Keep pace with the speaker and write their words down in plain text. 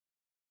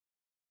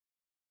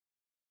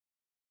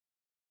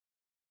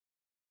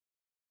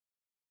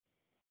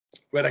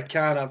where I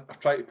can, I've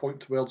tried to point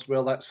towards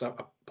where that's a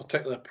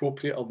particularly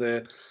appropriate, or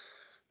the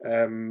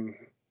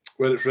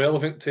where it's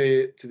relevant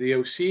to the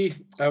LC.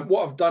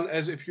 What I've done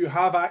is, if you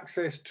have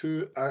access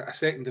to a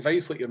second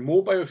device, like your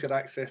mobile, if you're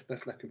accessing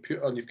this on a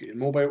computer and you've got your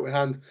mobile at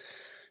hand,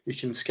 you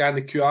can scan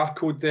the QR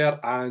code there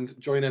and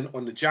join in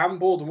on the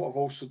Jamboard. And what I've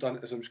also done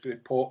is I'm just going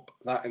to pop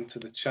that into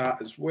the chat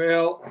as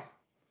well,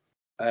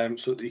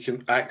 so that you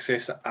can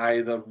access it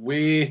either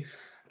way.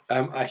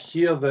 I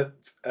hear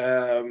that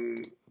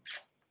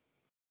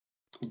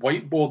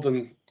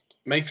whiteboarding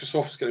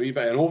Microsoft is going to be a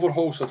bit of an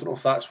overhaul, so I don't know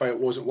if that's why it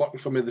wasn't working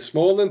for me this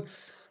morning.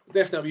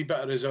 Definitely a wee bit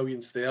of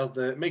resilience there.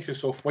 The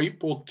Microsoft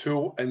Whiteboard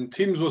tool in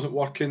Teams wasn't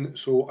working,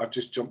 so I've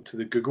just jumped to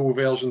the Google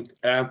version.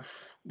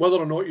 Whether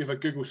or not you have a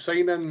Google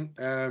sign-in,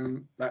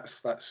 that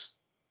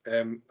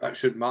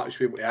shouldn't matter. You should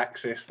be able to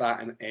access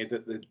that and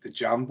edit the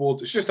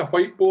Jamboard. It's just a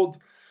whiteboard.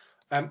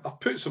 I've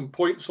put some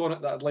points on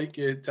it that I'd like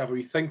you to have a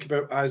wee think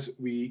about as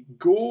we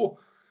go.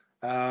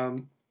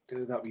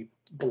 That wee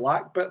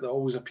black bit that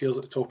always appears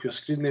at the top of your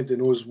screen, nobody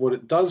knows what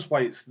it does,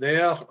 why it's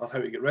there, or how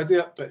to get rid of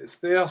it, but it's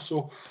there.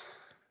 So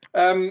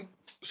this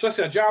is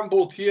a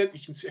Jamboard here. I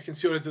can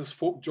see already there's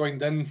folk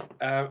joined in.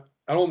 And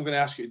all I'm going to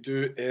ask you to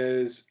do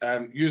is,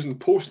 using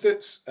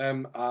post-its,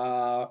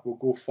 we'll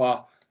go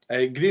for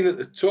green at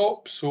the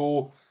top.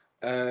 So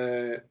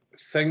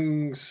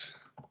things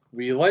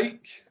we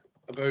like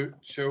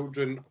about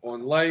children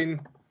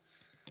online,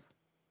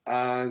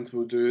 and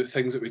we'll do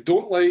things that we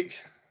don't like.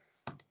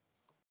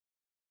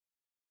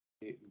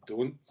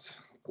 Don't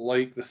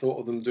like the thought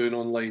of them doing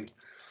online.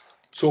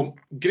 So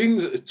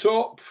green's at the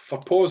top for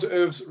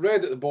positives,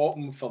 red at the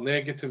bottom for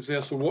negatives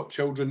there. So what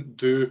children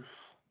do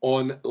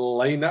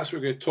online, that's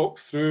what we're going to talk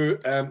through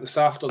this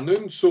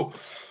afternoon. So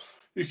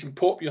you can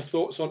pop your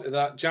thoughts onto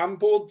that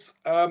Jamboard.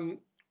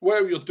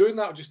 While you're doing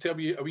that, I'll just tell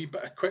you a wee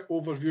bit, a quick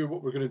overview of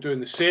what we're going to do in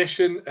the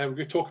session. We're going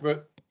to talk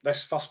about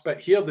this first bit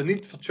here, the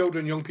need for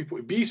children and young people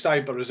to be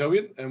cyber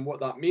resilient and what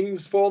that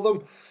means for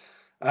them.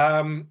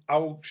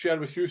 I'll share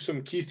with you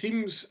some key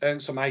themes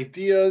and some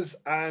ideas,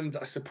 and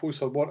I suppose,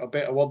 for want of a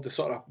better word, the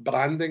sort of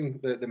branding,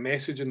 the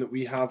messaging that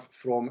we have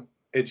from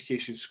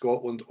Education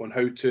Scotland on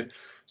how to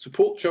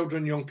support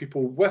children and young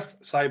people with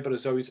cyber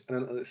resilience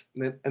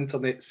and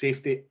internet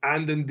safety,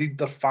 and indeed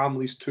their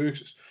families too.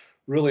 It's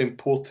really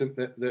important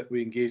that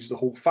we engage the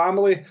whole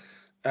family.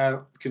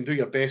 You can do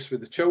your best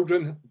with the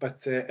children,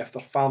 but if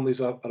their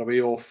families are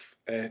way off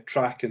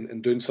track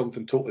and doing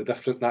something totally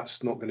different,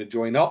 that's not going to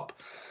join up.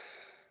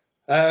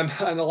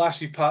 And the last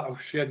wee part, I'll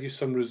share you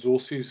some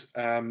resources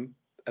and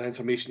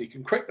information you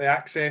can quickly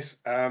access.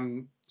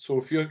 So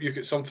if you've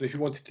got something, if you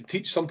wanted to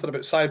teach something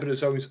about cyber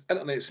resilience,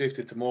 internet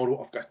safety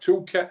tomorrow, I've got a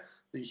toolkit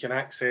that you can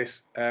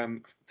access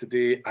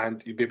today,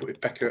 and you'll be able to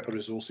pick out a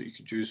resource that you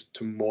could use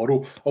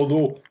tomorrow.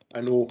 Although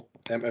I know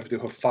everybody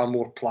will have far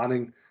more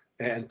planning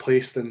in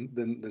place than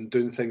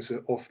doing things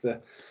off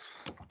the,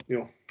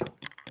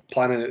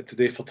 planning it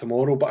today for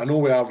tomorrow, but I know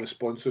we are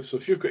responsive. So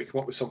if you've got to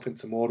come up with something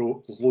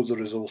tomorrow, there's loads of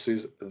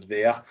resources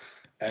there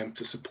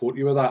to support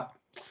you with that.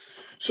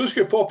 So let's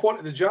go pop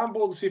onto the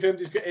Jamboard and see if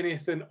anybody's got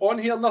anything on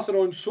here. Nothing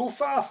on so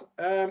far.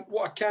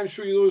 What I can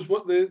show you though is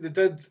what they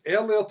did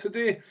earlier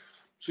today.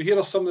 So here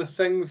are some of the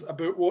things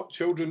about what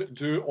children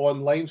do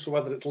online. So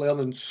whether it's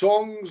learning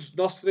songs,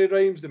 nursery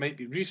rhymes, they might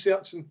be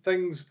researching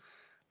things.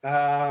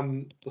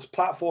 There's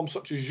platforms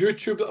such as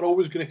YouTube that are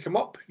always going to come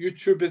up.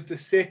 YouTube is the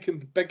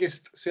second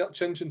biggest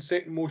search engine,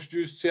 second most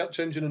used search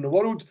engine in the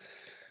world.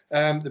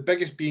 The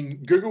biggest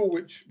being Google,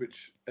 which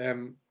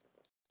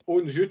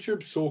owns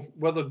YouTube. So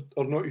whether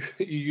or not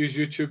you use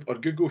YouTube or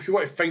Google, if you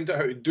want to find out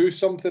how to do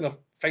something or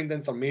find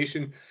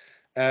information,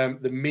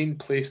 the main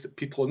place that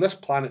people on this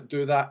planet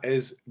do that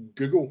is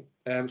Google.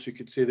 So you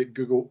could say that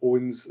Google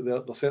owns,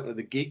 they're certainly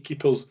the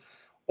gatekeepers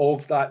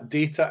of that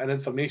data and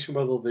information,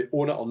 whether they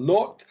own it or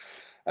not.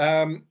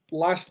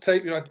 Last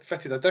time, I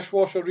fitted a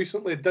dishwasher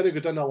recently. Didn't go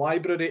down the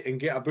library and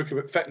get a book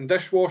about fitting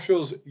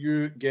dishwashers.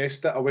 You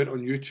guessed it, I went on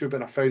YouTube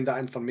and I found that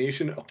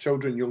information. Our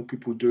children, young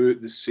people do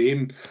the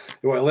same.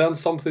 You want to learn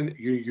something,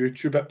 you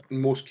YouTube it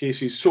in most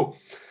cases. So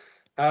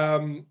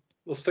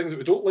there's things that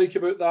we don't like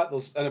about that.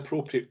 There's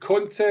inappropriate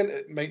content.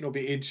 It might not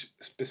be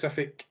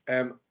age-specific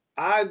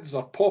ads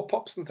or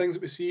pop-ups and things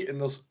that we see. And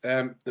there's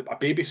a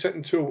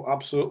babysitting tool,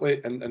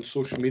 absolutely, and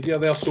social media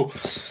there. So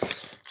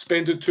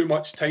spending too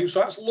much time. So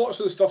that's lots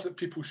of the stuff that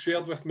people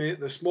shared with me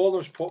this morning.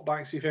 I'll just pop back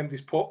and see if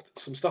anybody's popped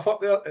some stuff up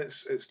there.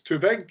 It's too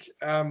big.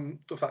 I don't know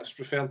if that's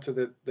referring to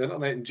the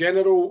internet in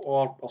general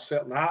or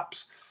certain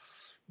apps.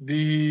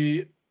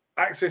 The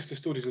access to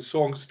stories and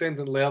songs,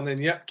 extending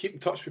learning, yep, keep in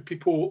touch with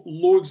people,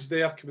 loads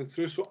there coming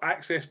through. So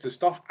access to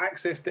stuff,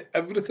 access to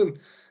everything.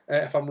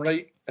 If I'm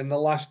right, in the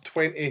last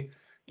 20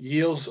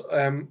 years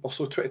or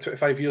so,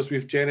 25 years,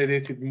 we've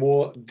generated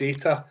more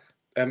data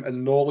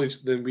and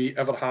knowledge than we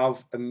ever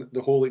have in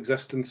the whole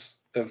existence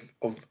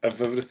of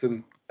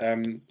everything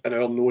in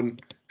our known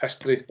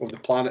history of the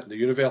planet and the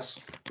universe.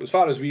 As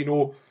far as we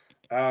know,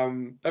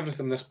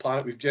 everything on this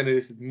planet, we've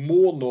generated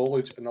more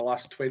knowledge in the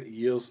last 20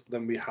 years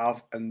than we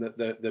have in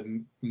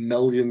the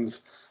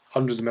millions,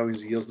 hundreds of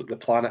millions of years that the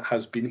planet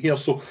has been here.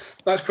 So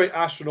that's quite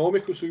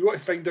astronomical. So you want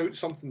to find out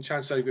something,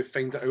 chances are you're going to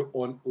find it out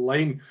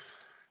online.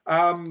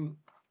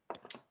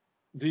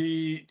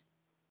 The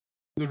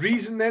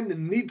reason then, the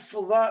need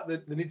for that,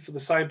 the need for the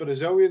cyber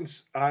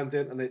resilience and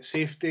internet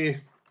safety,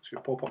 it's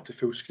going to pop up to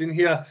full screen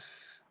here.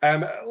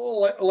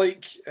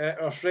 Like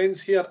our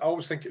friends here, I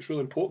always think it's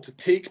really important to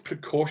take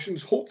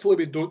precautions. Hopefully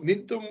we don't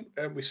need them.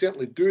 We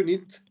certainly do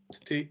need to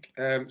take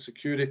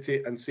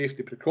security and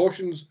safety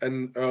precautions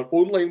in our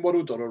online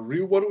world or our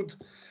real world.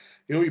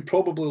 You know, you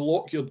probably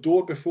lock your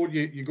door before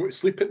you go to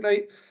sleep at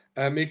night.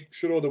 Make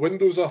sure all the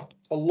windows are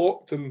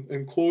locked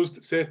and closed,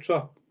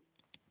 etc.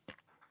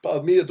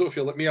 But me, I don't know if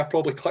you're like me, I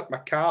probably click my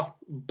car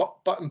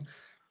button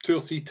 2 or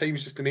 3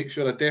 times just to make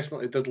sure I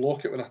definitely did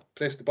lock it when I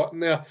pressed the button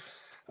there.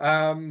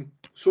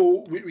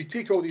 So we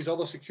take all these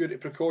other security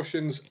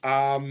precautions,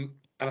 and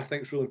I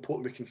think it's really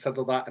important we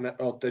consider that in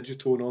our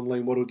digital and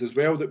online world as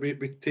well, that we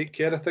take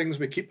care of things,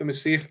 we keep them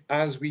as safe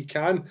as we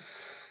can,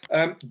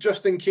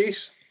 just in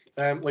case,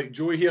 like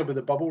Joey here with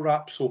the bubble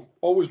wrap. So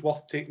always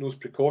worth taking those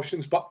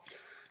precautions. But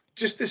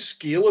just the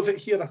scale of it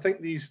here, I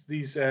think these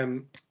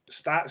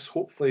stats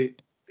hopefully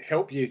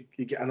help you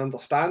get an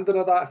understanding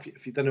of that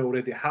if you didn't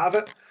already have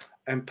it.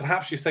 And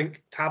perhaps you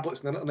think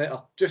tablets and internet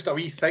are just a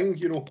wee thing,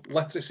 you know,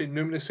 literacy and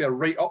numeracy are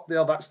right up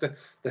there. That's the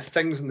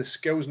things and the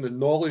skills and the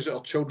knowledge that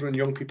our children and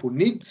young people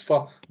need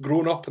for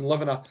growing up and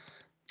living a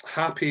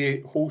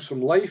happy,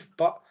 wholesome life.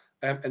 But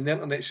and the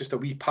internet's just a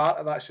wee part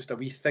of that. It's just a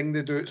wee thing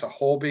they do. It's a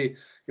hobby,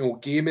 you know,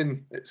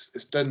 gaming. It's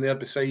down there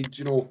beside,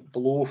 you know,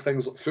 below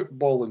things like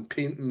football and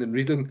painting and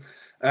reading.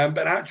 But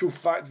in actual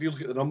fact, if you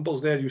look at the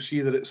numbers there, you'll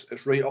see that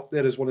it's right up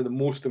there as one of the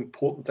most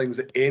important things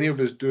that any of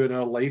us do in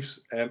our lives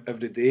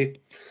every day.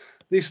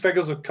 These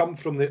figures have come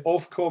from the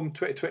Ofcom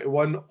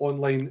 2021 our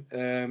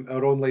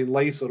online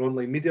lives, our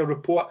online media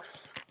report.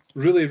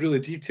 Really, really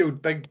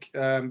detailed, big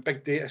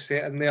data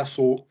set in there,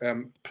 so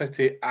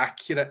pretty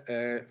accurate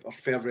or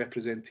fair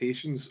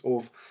representations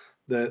of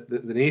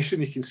the nation.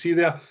 You can see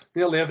there,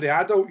 nearly every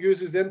adult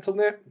uses the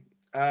internet.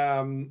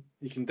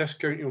 You can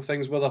discount, you know,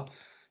 things whether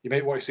you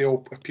might want to say,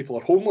 oh, if people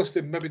are homeless,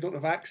 they maybe don't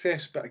have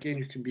access, but again,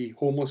 you can be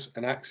homeless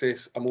and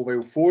access a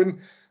mobile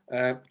phone.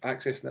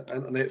 Accessing the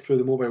internet through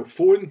the mobile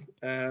phone.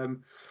 There'll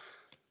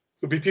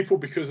be people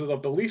because of their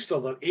beliefs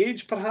or their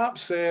age,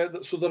 perhaps.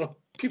 So there are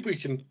people you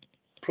can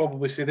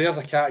probably say there's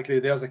a category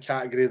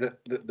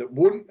that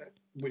won't,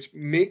 which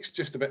makes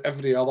just about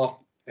every other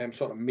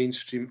sort of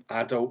mainstream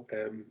adult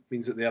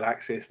means that they're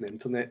accessing the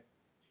internet.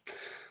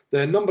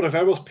 The number of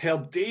hours per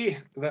day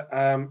that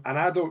an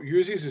adult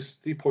uses is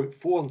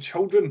 3.4, and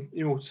children,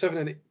 you know, 7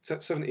 and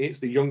 8 is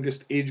the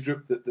youngest age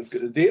group that they've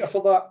got the data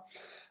for that.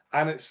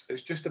 And it's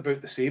just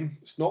about the same.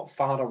 It's not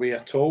far away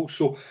at all.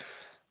 So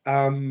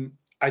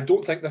I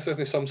don't think this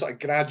isn't some sort of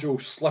gradual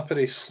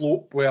slippery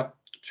slope where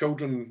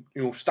children,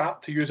 you know,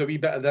 start to use a wee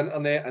bit of the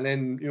internet, and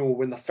then, you know,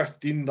 when they're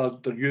 15,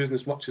 they're using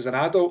as much as an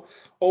adult.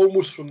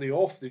 Almost from the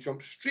off, they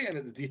jump straight in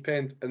at the deep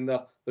end, and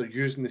they're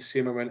using the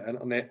same amount of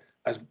internet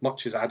as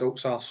much as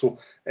adults are. So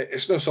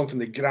it's not something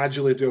they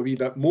gradually do a wee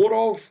bit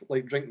more of,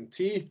 like drinking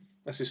tea.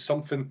 This is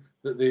something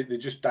that they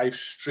just dive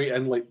straight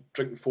in, like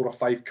drinking 4 or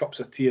 5 cups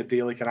of tea a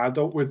day like an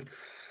adult would.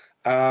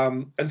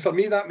 And for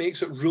me, that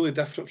makes it really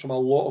different from a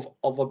lot of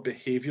other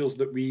behaviours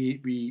that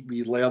we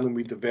learn and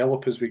we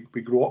develop as we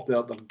grow up.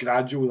 They're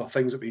gradual, they're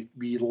things that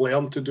we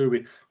learn to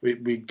do.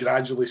 We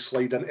gradually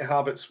slide into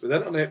habits. With the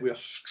internet, we are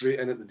straight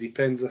in at the deep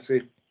end, as I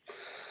say.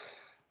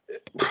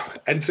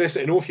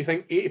 Interesting to know if you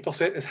think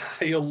 80% is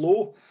high or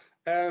low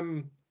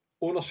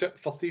ownership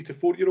for 3 to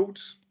 4 year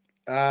olds.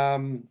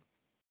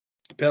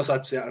 Personally,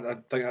 I'd say I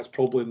think that's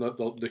probably in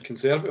the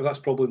conservative. That's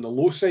probably in the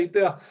low side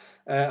there.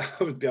 I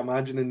would be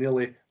imagining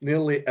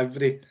nearly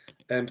every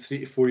 3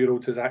 to 4 year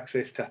old has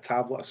access to a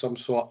tablet of some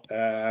sort,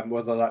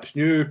 whether that's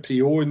new,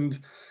 pre-owned,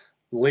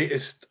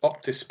 latest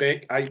up to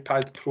spec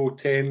iPad Pro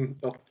 10,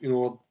 or, you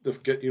know,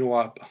 they've got, you know,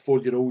 a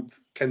 4-year-old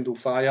Kindle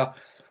Fire.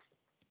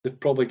 They've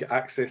probably got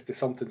access to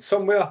something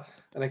somewhere.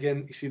 And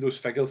again, you see those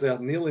figures there.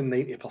 Nearly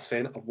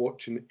 90% are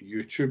watching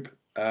YouTube.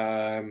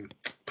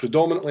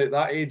 Predominantly at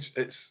that age,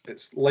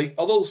 it's like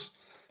others,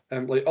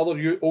 like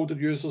other older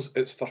users,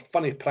 it's for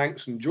funny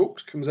pranks and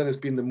jokes, comes in as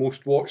being the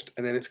most watched,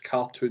 and then it's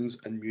cartoons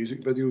and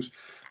music videos.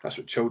 That's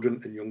what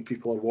children and young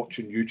people are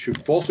watching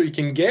YouTube for. So you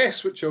can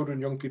guess what children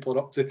and young people are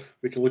up to.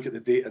 We can look at the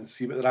data and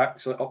see what they're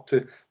actually up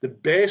to. The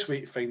best way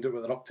to find out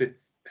what they're up to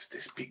is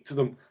to speak to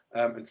them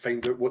and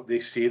find out what they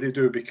say they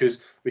do, because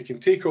we can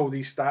take all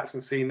these stats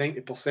and say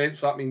 90%,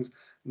 so that means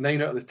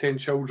 9 out of the 10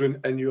 children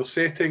in your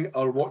setting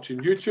are watching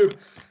YouTube. It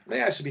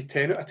may actually be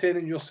 10 out of 10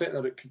 in your setting,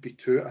 or it could be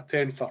 2 out of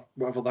 10 for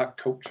whatever that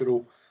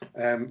cultural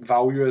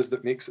value is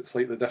that makes it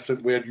slightly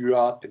different where you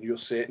are in your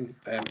setting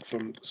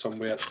from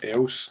somewhere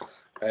else.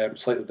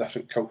 Slightly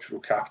different cultural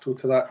capital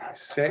to that.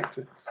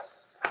 The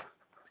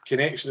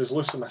connection is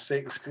loose on my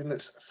second screen.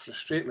 It's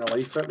frustrating the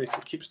life out of me because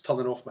it keeps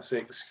turning off my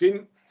second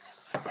screen.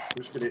 I'm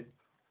just going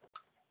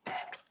to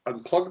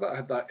unplug that. I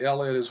had that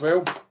earlier as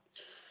well.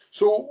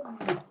 So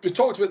we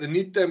talked about the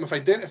need then. We've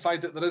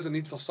identified that there is a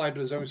need for cyber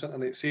resilience,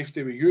 internet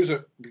safety. We use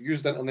it. We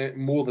use the internet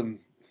more than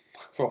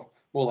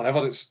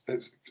ever. It's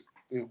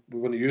we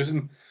weren't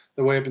using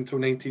the web until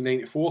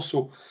 1994.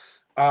 So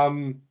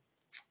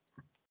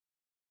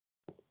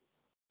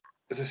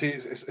as I say,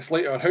 it's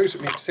like our house.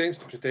 It makes sense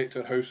to protect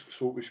our house,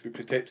 so we should be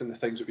protecting the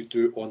things that we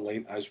do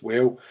online as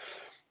well.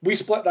 We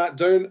split that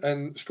down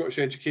in Scottish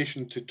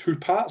Education to two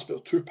parts,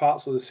 but two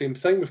parts are the same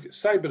thing. We've got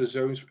cyber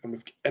resilience and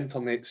we've got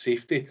internet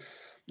safety.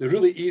 The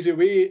really easy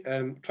way,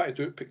 try to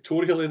do it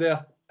pictorially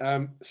there,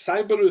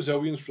 cyber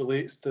resilience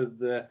relates to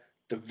the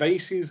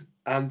devices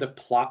and the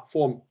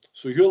platform.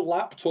 So your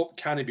laptop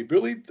can't be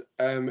bullied,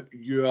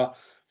 your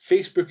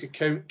Facebook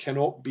account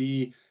cannot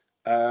be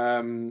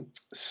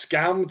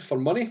scammed for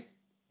money.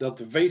 Their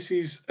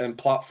devices and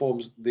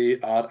platforms, they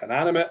are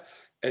inanimate.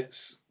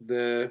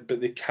 But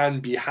they can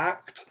be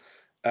hacked.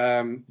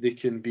 They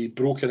can be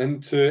broken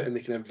into, and they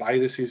can have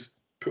viruses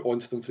put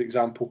onto them, for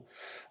example.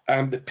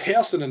 The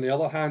person, on the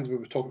other hand, when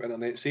we talk about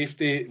internet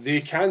safety,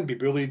 they can be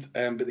bullied,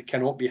 but they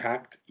cannot be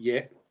hacked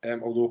yet,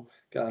 although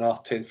get another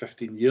 10,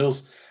 15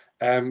 years.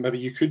 Maybe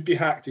you could be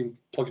hacked and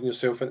plugging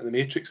yourself into the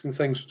matrix and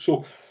things.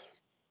 So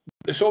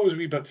it's always a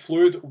wee bit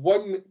fluid.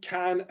 One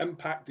can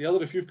impact the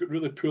other. If you've got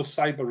really poor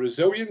cyber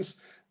resilience,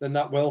 then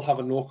that will have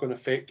a knock-on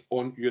effect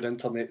on your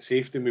internet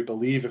safety. And we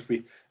believe if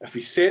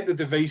we set the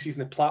devices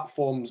and the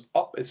platforms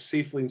up as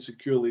safely and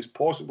securely as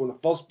possible in the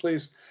first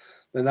place,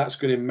 then that's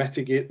going to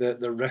mitigate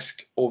the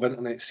risk of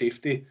internet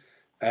safety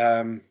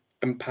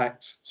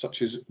impacts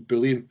such as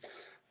bullying.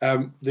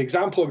 The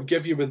example I would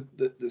give you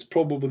that's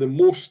probably the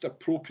most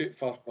appropriate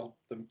for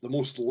the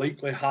most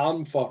likely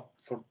harm for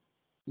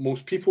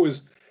most people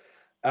is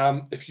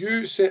if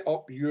you set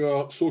up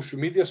your social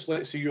media, so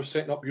let's say you're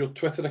setting up your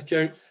Twitter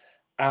account,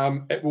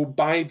 it will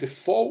by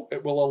default,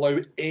 it will allow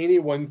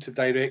anyone to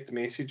direct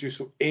message you.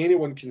 So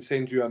anyone can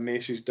send you a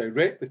message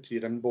directly to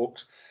your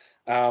inbox.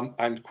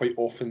 And quite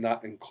often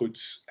that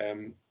includes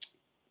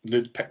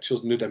nude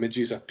pictures, nude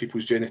images of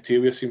people's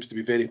genitalia. Seems to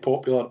be very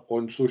popular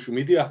on social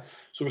media.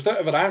 So without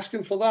ever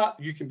asking for that,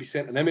 you can be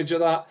sent an image of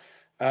that.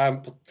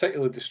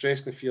 Particularly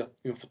distressing if you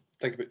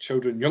think about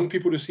children, young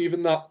people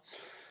receiving that.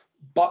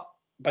 But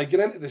by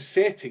getting into the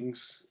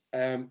settings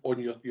on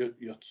your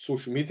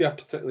social media,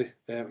 particularly,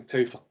 I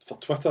tell you for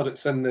Twitter,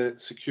 it's in the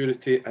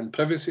security and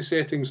privacy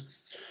settings.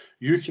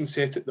 You can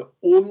set it that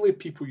only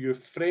people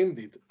you've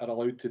friended are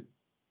allowed to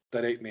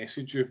direct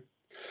message you.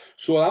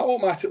 So that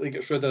automatically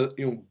gets rid of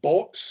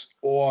bots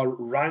or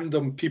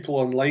random people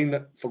online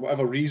that for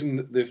whatever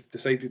reason they've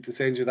decided to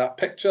send you that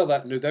picture,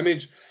 that nude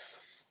image.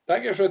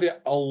 That gets rid of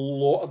a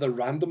lot of the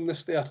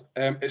randomness there.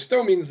 It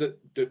still means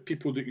that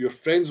people that you're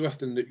friends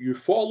with and that you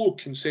follow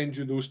can send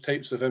you those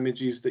types of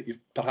images that you've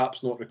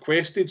perhaps not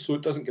requested, so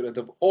it doesn't get rid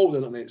of all the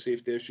internet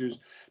safety issues,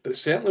 but it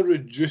certainly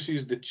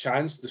reduces the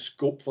chance, the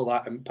scope for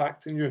that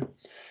impacting you.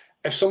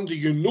 If somebody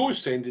you know is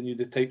sending you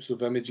the types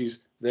of images,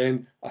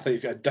 then I think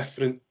you've got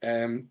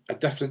a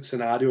different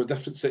scenario, a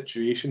different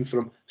situation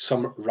from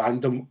some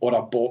random or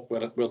a bot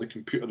where the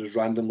computer is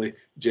randomly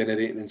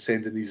generating and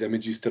sending these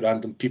images to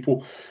random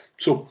people.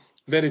 So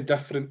very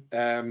different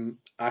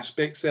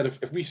aspects there.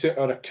 If we set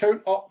our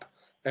account up,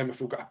 if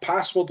we've got a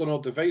password on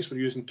our device, we're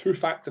using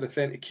two-factor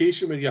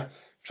authentication where you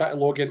try to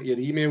log into your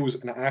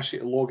emails and it asks you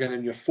to log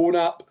in your phone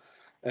app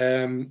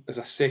as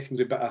a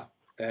secondary bit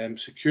of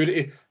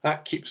security.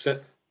 That keeps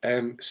it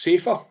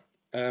safer,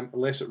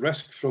 less at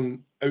risk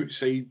from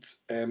outside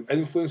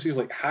influences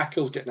like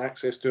hackers getting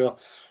access to our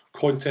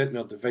content and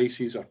our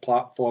devices or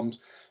platforms,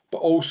 but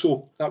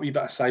also that wee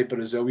bit of cyber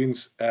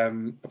resilience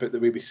about the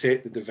way we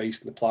set the device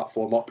and the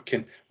platform up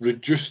can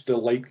reduce the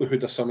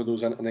likelihood of some of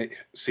those internet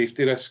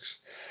safety risks.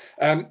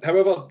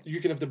 However,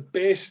 you can have the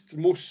best,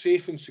 most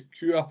safe and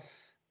secure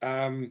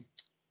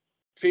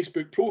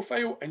Facebook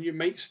profile, and you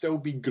might still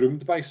be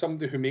groomed by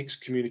somebody who makes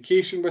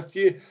communication with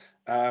you,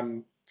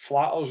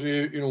 flatters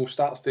you,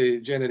 starts to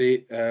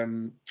generate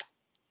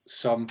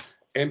some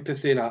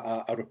empathy and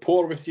a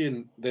rapport with you,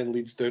 and then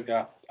leads down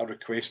to a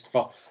request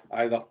for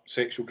either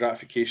sexual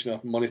gratification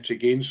or monetary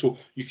gain. So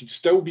you could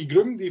still be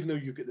groomed even though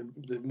you get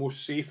the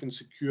most safe and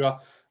secure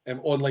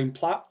online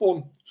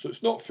platform. So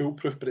it's not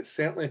foolproof, but it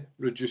certainly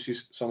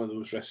reduces some of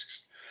those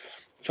risks.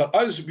 For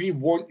us, we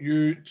want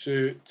you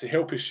to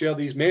help us share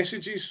these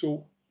messages.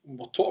 So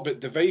we'll talk about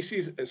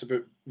devices. It's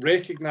about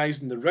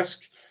recognising the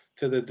risk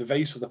to the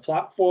device or the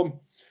platform,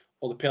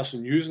 or the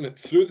person using it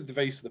through the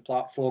device or the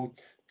platform,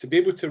 to be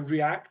able to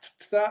react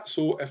to that.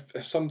 So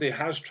if somebody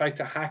has tried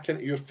to hack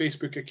into your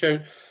Facebook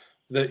account,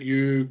 that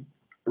you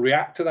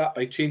react to that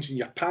by changing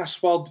your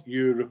password,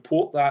 you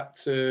report that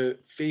to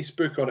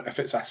Facebook, or if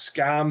it's a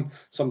scam,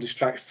 somebody's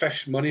trying to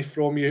fish money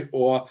from you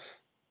or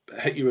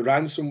hit you with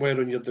ransomware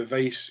on your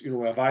device,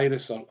 a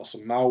virus or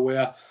some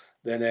malware,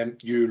 then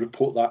you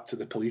report that to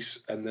the police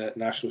and the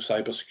National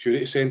Cyber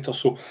Security Centre.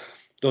 So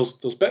there's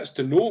bits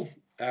to know.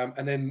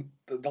 And then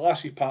the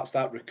last few parts,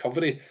 that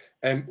recovery.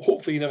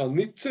 Hopefully you never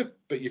need to,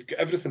 but you've got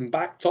everything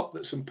backed up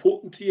that's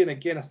important to you. And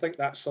again, I think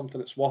that's something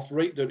that's worth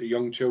right down to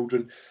young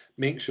children.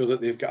 Make sure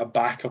that they've got a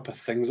backup of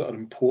things that are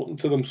important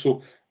to them.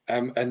 So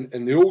and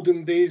in the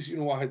olden days, you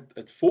know, I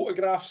had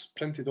photographs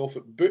printed off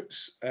at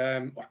Boots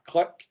or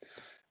Click,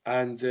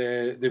 and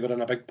they were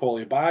in a big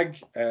poly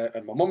bag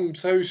in my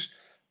mum's house.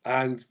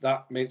 And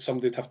that meant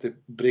somebody'd have to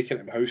break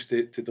into my house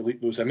to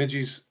delete those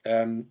images.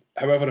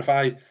 However, if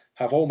I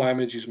have all my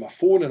images on my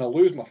phone and I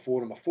lose my phone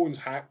and my phone's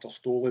hacked or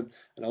stolen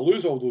and I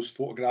lose all those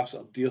photographs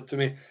that are dear to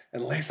me,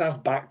 unless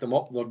I've backed them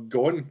up, they're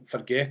gone.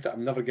 Forget it.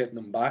 I'm never getting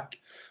them back.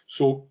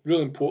 So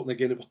really important,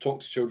 again, if we're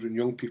talking to children,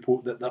 young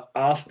people, that there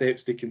are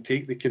steps they can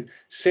take. They can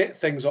set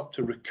things up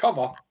to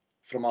recover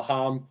from a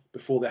harm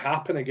before they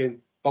happen again.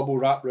 Bubble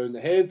wrap around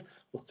the head.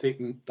 We're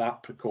taking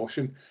that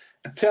precaution.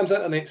 In terms of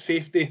internet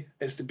safety,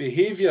 it's the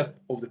behaviour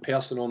of the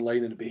person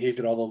online and the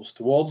behaviour of others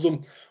towards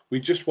them. We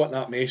just want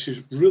that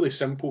message really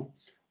simple.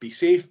 Be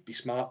safe, be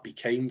smart, be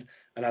kind.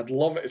 And I'd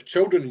love it if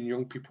children and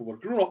young people were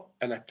growing up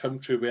in a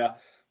country where,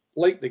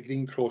 like the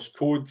Green Cross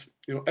Code,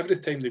 you know, every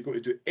time they go to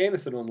do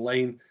anything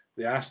online,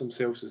 they ask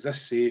themselves, is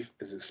this safe?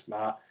 Is it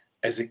smart?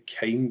 Is it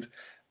kind?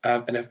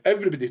 And if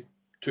everybody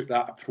took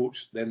that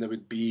approach, then there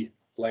would be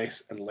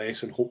less and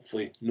less, and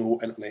hopefully no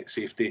internet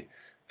safety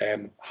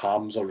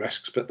harms or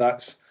risks. But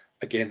that's,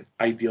 again,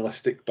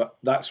 idealistic, but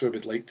that's where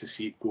we'd like to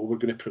see it go. We're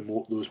going to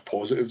promote those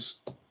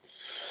positives.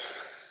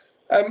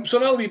 So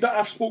another wee bit,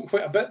 I've spoken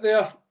quite a bit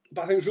there,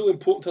 but I think it's really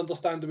important to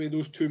understand the way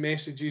those two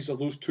messages or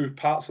those two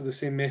parts of the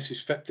same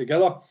message fit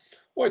together. I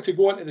wanted to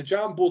go into the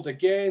Jamboard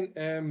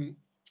again.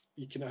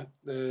 You can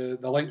the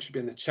link should be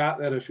in the chat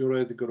there if you're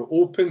already got it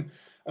open.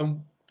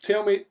 And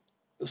tell me,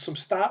 there's some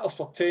starters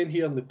for 10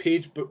 here on the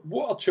page, but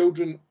what are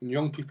children and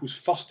young people's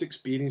first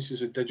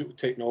experiences with digital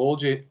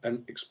technology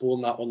and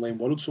exploring that online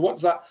world? So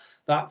what's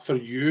that for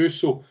you?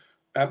 So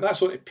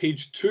that's on to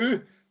page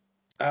 2.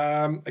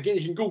 Again,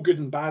 you can go good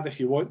and bad if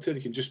you want to.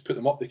 You can just put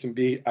them up. They can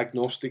be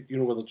agnostic, you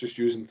know, where they're just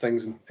using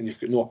things and you've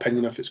got no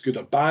opinion if it's good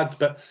or bad.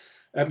 But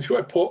if you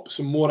want to pop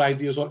some more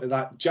ideas onto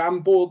that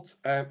Jamboard,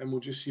 and we'll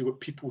just see what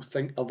people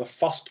think are the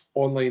first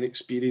online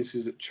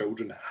experiences that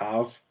children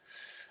have.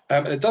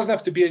 And it doesn't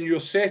have to be in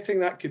your setting.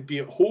 That could be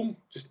at home,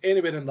 just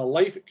anywhere in their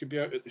life. It could be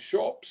out at the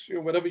shops, you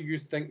know, wherever you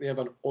think they have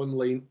an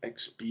online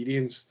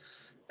experience.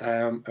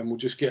 And we'll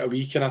just get a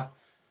wee kind of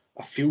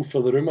a feel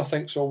for the room. I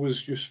think it's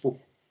always useful.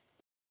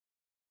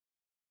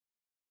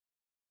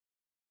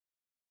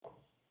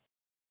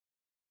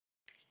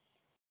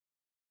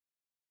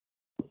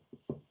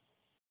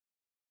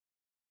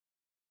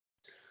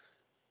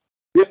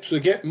 Yep, so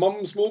they get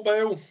mum's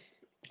mobile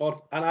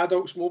or an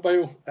adult's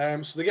mobile.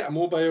 So they get a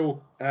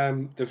mobile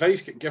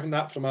device, get given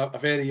that from a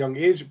very young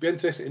age. It'd be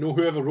interesting to know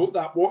whoever wrote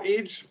that. What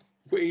age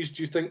do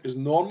you think is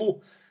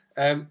normal?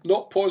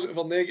 Not positive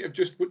or negative,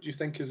 just what do you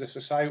think is a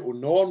societal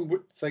norm?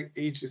 What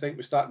age do you think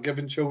we start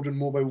giving children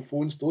mobile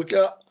phones to look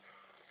at?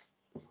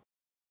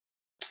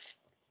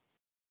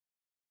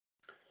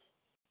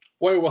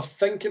 While we're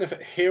thinking, if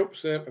it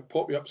helps, I'll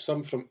pop you up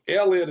some from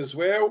earlier as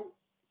well.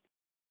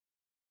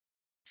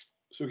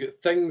 So we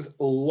get things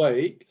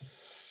like,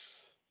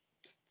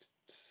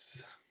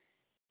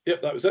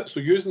 yep, that was it. So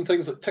using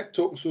things like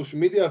TikTok and social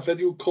media,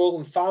 video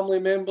calling family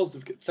members.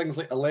 They've got things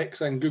like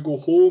Alexa and Google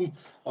Home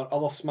or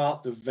other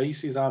smart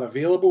devices are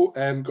available.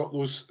 Got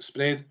those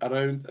spread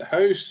around the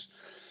house.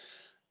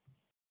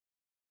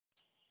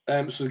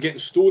 So they're getting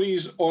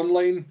stories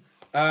online.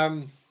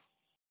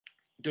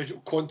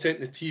 Digital content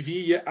in the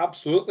TV, yeah,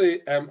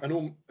 absolutely. I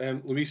know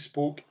Louise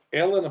spoke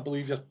earlier, and I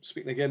believe you're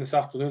speaking again this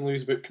afternoon,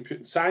 Louise, about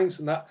computing science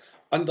and that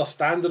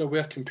understanding of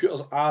where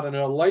computers are in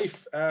our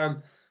life.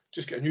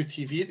 Just got a new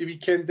TV at the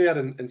weekend there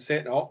and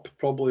setting it up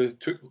probably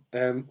took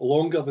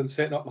longer than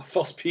setting up my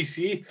first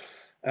PC.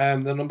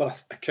 The number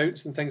of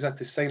accounts and things I had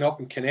to sign up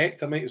and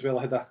connect. I might as well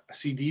have had a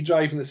CD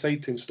drive on the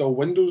side to install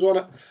Windows on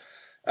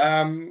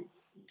it.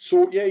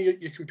 So yeah,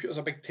 your computer's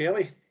a big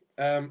telly.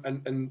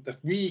 And if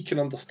we can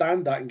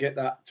understand that and get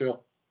that to our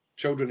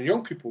children and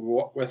young people we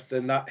work with,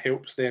 then that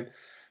helps them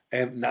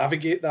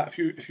navigate that.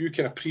 If you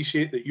can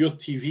appreciate that your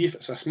TV, if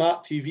it's a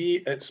smart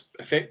TV, it's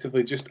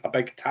effectively just a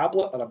big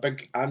tablet or a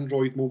big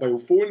Android mobile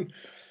phone.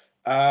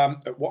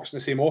 It works in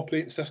the same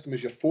operating system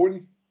as your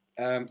phone.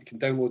 You can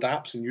download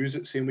apps and use it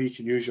the same way you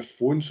can use your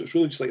phone. So it's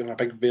really just like having a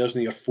big version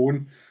of your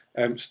phone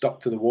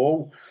stuck to the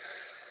wall.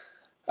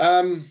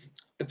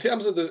 In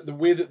terms of the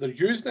way that they're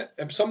using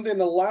it, somebody in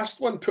the last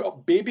one put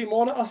up baby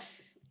monitor.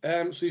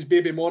 So these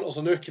baby monitors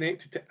are now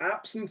connected to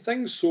apps and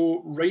things.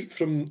 So right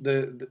from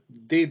the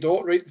day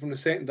dot, right from the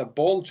second they're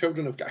born,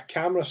 children have got a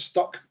camera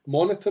stuck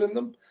monitoring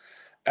them.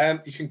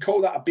 You can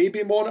call that a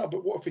baby monitor,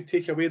 but what if we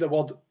take away the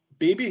word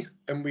baby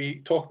and we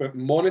talk about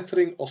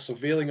monitoring or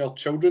surveilling our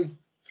children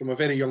from a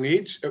very young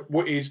age? At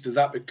what age does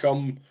that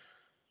become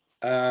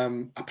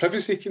a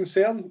privacy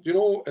concern? Do you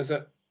know, is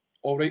it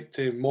all right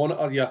to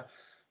monitor your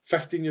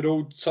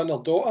 15-year-old son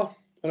or daughter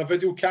on a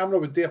video camera?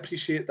 Would they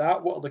appreciate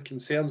that? What are the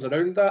concerns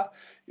around that?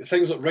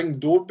 Things like Ring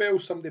doorbell.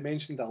 Somebody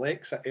mentioned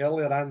Alexa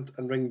earlier,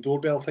 and Ring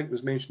doorbell I think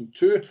was mentioned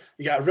too.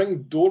 You get a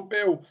Ring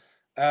doorbell,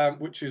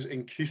 which is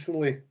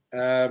increasingly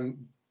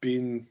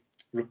being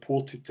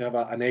reported to have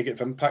a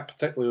negative impact,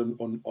 particularly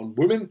on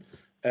women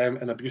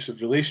in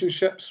abusive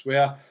relationships,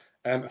 where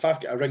if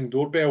I've got a Ring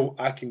doorbell,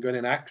 I can go in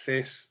and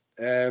access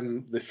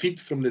the feed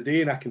from the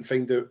day, and I can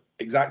find out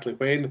exactly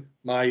when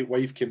my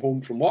wife came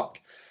home from work.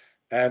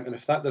 And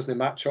if that doesn't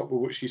match up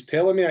with what she's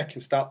telling me, I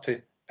can start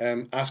to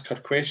ask her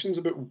questions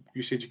about,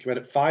 you said you came in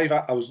at 5,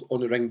 I was on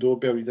the Ring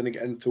doorbell, you didn't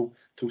get in till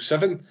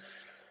 7.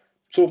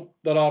 So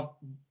there are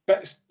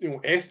bits,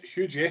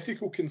 huge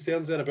ethical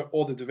concerns there about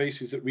all the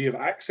devices that we have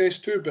access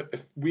to. But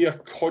if we are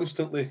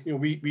constantly,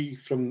 we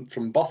from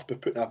birth, we're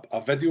putting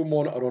a video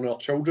monitor on our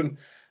children,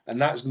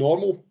 and that's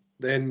normal,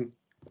 then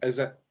is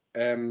it,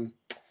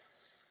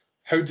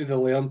 how do they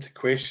learn to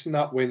question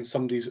that when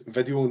somebody's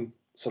videoing,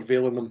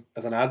 surveilling them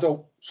as an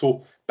adult?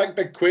 So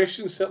big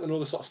questions, certainly know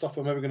the sort of stuff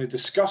we're maybe going to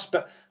discuss,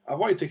 but I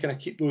wanted to kind of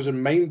keep those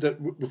in mind, that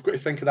we've got to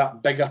think of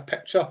that bigger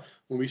picture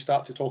when we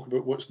start to talk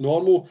about what's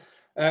normal.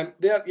 On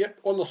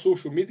the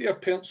social media,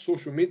 parents'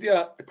 social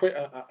media, quite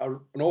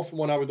an often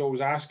one I would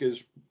always ask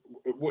is,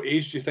 at what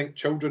age do you think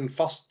children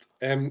first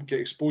get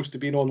exposed to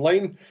being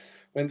online?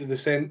 When did they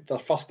send their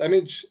first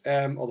image,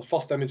 or the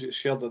first image that's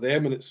shared with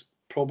them? And it's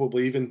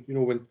probably even,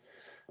 when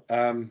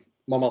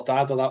mum or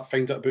dad or that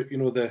find out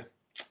about,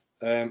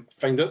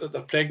 find out that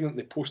they're pregnant,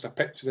 they post a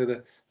picture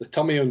of the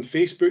tummy on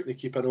Facebook, they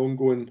keep an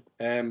ongoing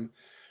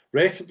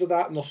record of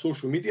that on their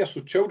social media.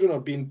 So children are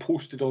being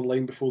posted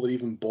online before they're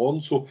even born.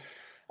 So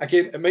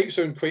again, it might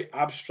sound quite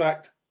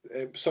abstract,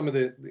 some of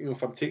the,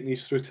 if I'm taking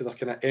these through to their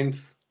kind of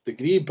nth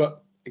degree,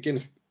 but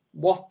again,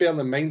 worth bearing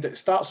in mind that it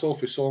starts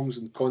off with songs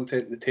and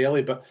content in the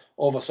telly, but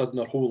all of a sudden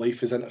our whole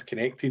life is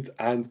interconnected,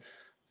 and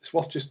it's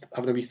worth just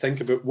having a wee think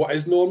about what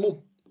is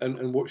normal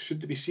and what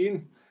should be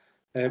seen.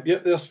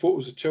 There's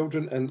photos of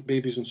children and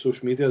babies on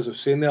social media, as I was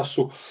saying there.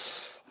 So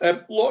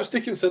lots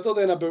to consider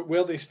then about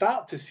where they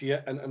start to see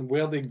it and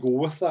where they go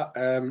with that.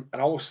 And I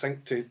always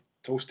think to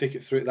always take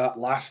it through that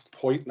last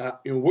point, that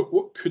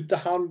what could the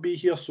harm be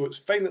here? So it's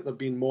fine that they're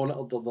being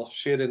monitored, or they're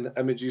sharing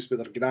images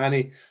with their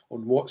granny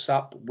on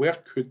WhatsApp. Where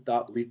could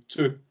that lead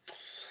to?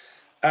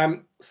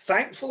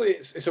 Thankfully,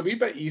 it's a wee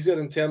bit easier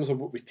in terms of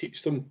what we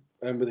teach them.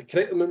 With the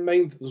curriculum in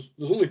mind,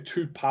 there's only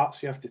 2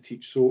 parts you have to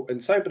teach. So in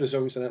cyber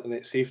resilience and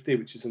internet safety,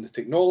 which is in the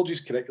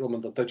technologies curriculum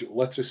under digital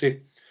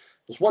literacy,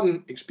 there's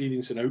one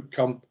experience and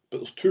outcome, but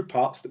there's 2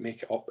 parts that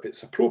make it up.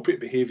 It's appropriate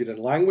behaviour and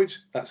language,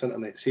 that's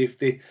internet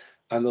safety,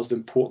 and there's the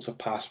importance of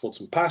passwords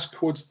and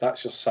passcodes,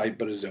 that's your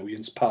cyber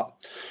resilience part.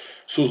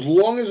 So as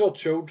long as our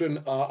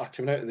children are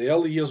coming out of the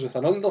early years with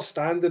an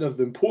understanding of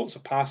the importance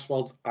of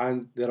passwords,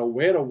 and they're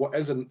aware of what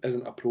isn't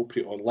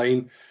appropriate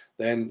online,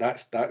 then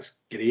that's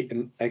great.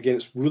 And again,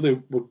 it's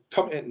really, we'll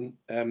come in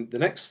the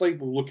next slide,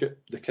 we'll look at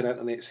the kind of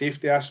internet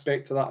safety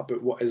aspect of that,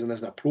 about what is and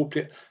isn't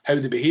appropriate, how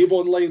they behave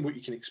online, what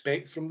you can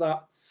expect from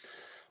that.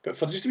 But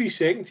for just a wee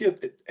second here,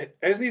 it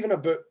isn't even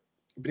about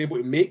being able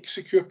to make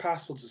secure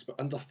passwords, it's about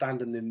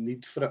understanding the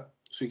need for it.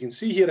 So you can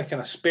see here a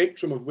kind of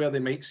spectrum of where they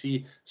might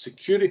see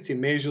security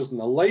measures in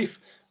their life,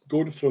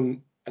 going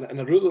from, and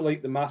I really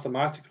like the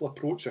mathematical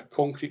approach, a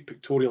concrete,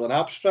 pictorial and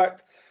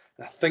abstract.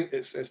 And I think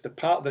it's the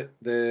part that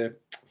the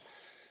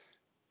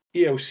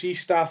ELC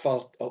staff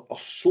are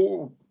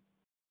so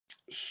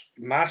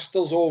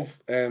masters of,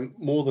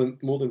 more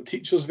than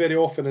teachers very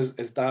often,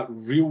 is that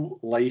real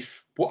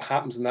life, what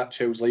happens in that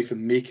child's life,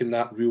 and making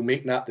that real,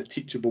 making that the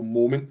teachable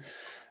moment.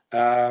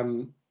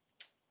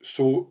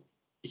 So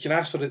you can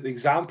ask for the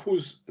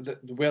examples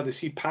where they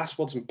see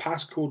passwords and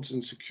passcodes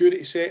and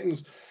security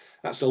settings.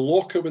 That's a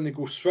locker when they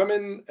go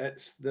swimming.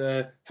 It's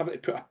the having to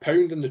put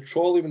 £1 in the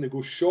trolley when they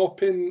go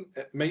shopping.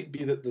 It might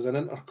be that there's an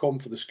intercom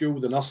for the school,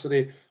 the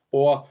nursery,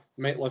 or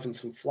might live in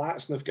some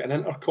flats and they've got an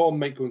intercom,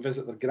 might go and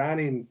visit their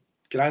granny and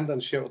granda in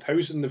sheltered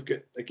housing. They've got,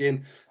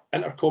 again,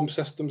 intercom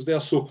systems there.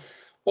 So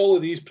all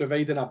of these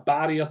providing a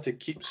barrier to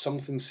keep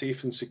something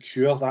safe and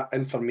secure, that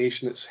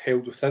information that's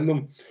held within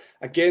them.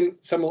 Again,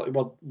 similar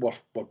to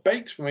with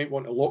bikes, we might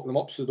want to lock them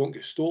up so they don't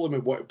get stolen. We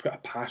want to put a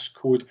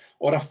passcode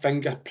or a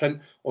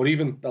fingerprint, or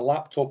even the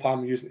laptop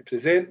I'm using to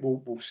present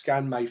will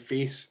scan my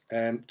face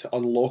to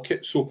unlock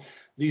it. So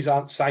these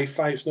aren't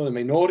sci-fi, it's not a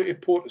Minority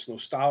Report, it's no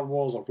Star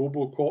Wars or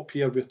Robocop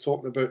here we're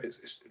talking about.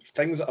 It's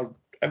things that are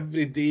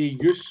everyday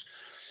use.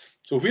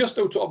 So if we're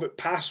still talking about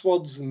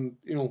passwords and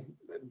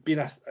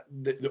being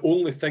the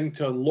only thing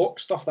to unlock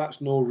stuff,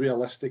 that's no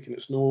realistic, and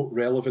it's no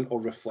relevant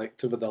or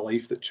reflective of the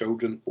life that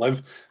children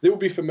live. They will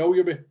be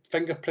familiar with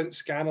fingerprint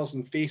scanners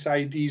and face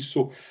IDs.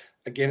 So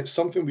again, it's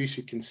something we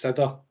should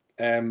consider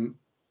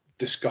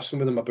discussing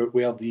with them about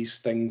where these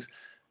things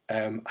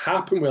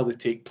happen, where they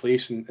take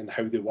place, and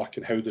how they work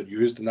and how they're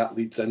used. And that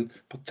leads in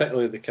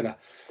particularly the kind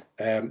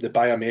of the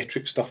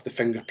biometric stuff, the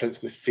fingerprints,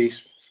 the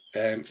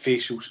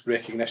facial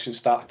recognition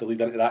starts to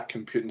lead into that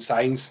computing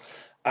science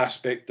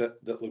aspect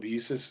that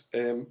Louise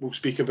will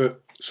speak about.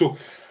 So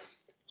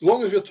as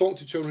long as we're talking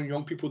to children and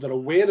young people, they're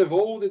aware of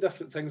all the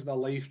different things in their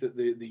life that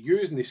they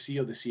use and they see,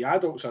 or they see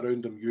adults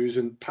around them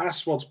using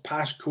passwords,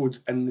 passcodes,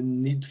 and the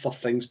need for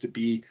things to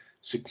be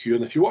secure.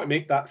 And if you want to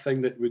make that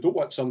thing that we don't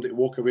want somebody to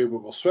walk away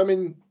with our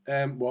swimming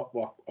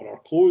or our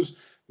clothes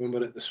when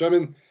we're at the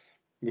swimming,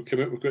 we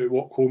come out, we've got to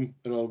walk home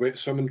in our wet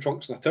swimming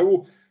trunks and a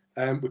towel.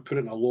 We put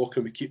it in a locker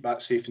and we keep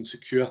that safe and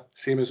secure.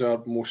 Same as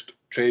our most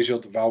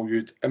treasured,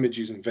 valued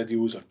images and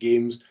videos or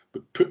games.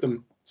 We put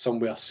them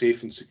somewhere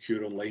safe and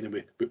secure online, and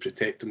we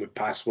protect them with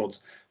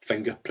passwords,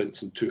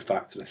 fingerprints, and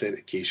two-factor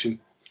authentication.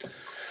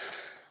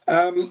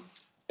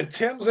 In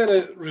terms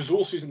of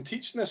resources and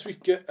teaching this,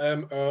 we've got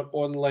our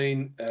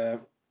online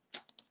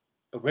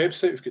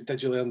website. We've got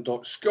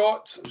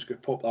digilearn.scot. I'm just going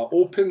to pop that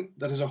open.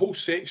 There is a whole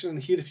section in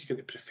here. If you get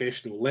into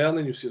professional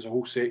learning, you'll see there's a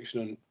whole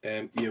section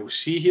on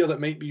ELC here that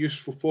might be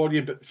useful for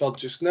you. But for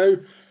just now, I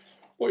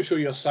want to show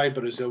you a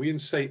cyber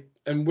resilience site.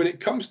 And when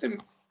it comes to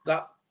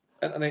that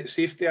internet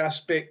safety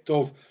aspect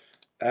of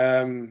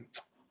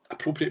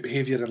appropriate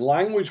behaviour and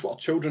language, what are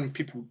children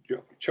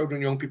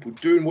and young people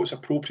doing, what's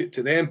appropriate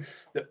to them,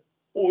 the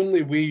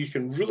only way you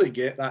can really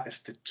get that is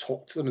to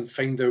talk to them and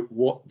find out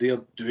what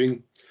they're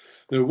doing.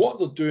 Now, what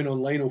they're doing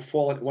online will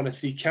fall into one of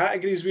three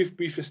categories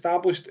we've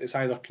established. It's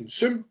either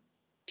consume,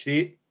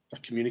 create, or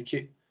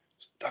communicate.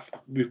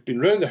 We've been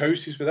round the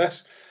houses with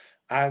this,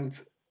 and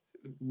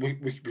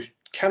we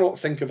cannot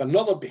think of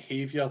another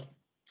behaviour,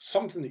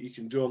 something that you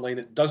can do online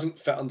that doesn't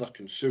fit under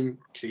consume,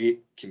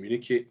 create,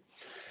 communicate.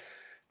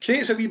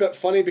 Create's a wee bit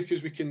funny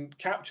because we can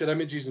capture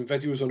images and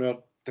videos on our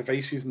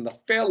devices and they're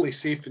fairly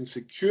safe and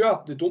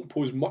secure. They don't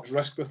pose much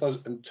risk with us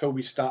until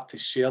we start to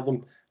share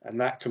them, and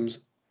that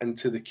comes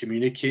into the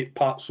communicate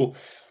part. So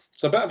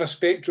it's a bit of a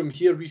spectrum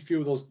here. We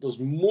feel there's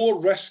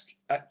more risk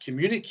at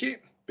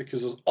communicate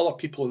because there's other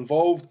people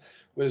involved,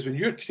 whereas when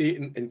you're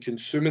creating and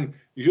consuming,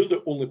 you're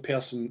the only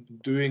person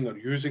doing or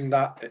using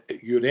that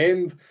at your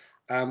end,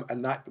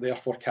 and that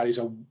therefore carries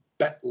a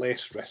bit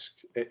less risk.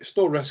 It's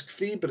not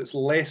risk-free, but it's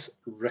less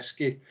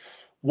risky.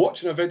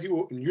 Watching a video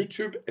on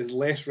YouTube is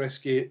less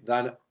risky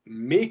than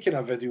making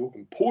a video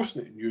and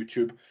posting it on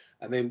YouTube.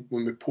 And then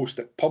when we post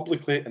it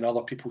publicly and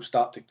other people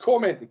start to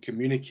comment and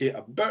communicate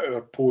about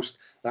our post,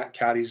 that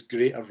carries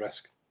greater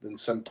risk than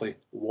simply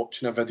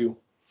watching a video.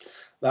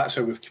 That's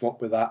how we've come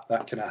up with that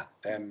kind of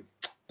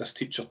this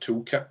teacher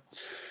toolkit.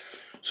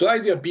 So the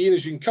idea being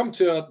is you can come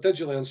to our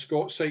Digilearn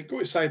Scot site, go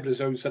to Cyber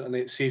Resilience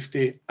Internet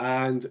Safety,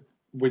 and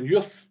when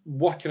you're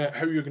working out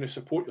how you're going to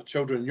support your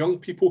children and young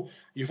people,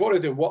 you've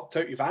already worked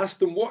out, you've asked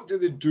them what do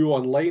they do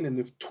online, and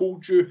they've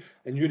told you,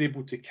 and you're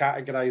able to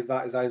categorise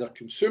that as either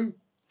consume,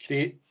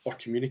 create, or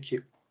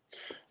communicate.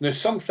 Now,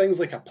 some things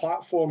like a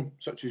platform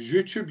such as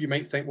YouTube, you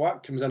might think, well,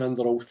 that comes in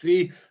under all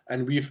three,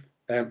 and we've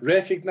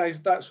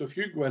recognised that. So if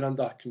you go in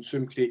under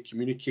consume, create,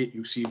 communicate,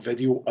 you'll see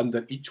video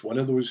under each one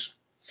of those.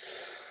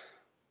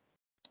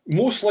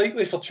 Most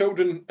likely for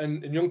children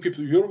and young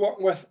people you're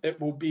working with,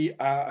 it will be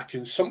a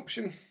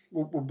consumption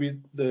will be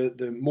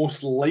the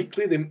most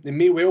likely. They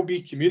may well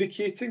be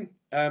communicating,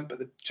 but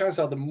the chances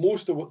are the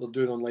most of what they're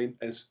doing online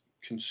is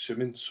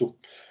consuming. So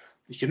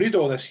you can read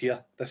all this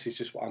here. This is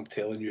just what I'm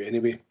telling you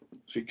anyway.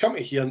 So you come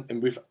to here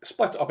and we've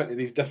split it up into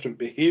these different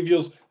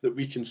behaviours that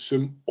we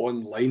consume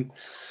online.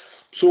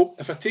 So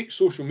if I take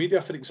social media,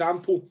 for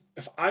example,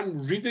 if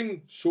I'm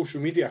reading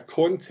social media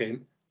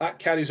content, that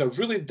carries a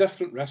really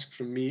different risk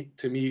from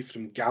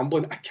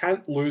gambling. I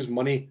can't lose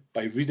money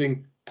by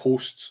reading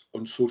posts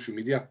on social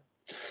media.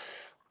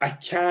 I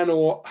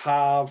cannot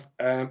have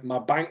my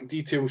bank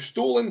details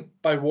stolen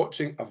by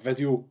watching a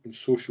video on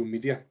social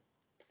media.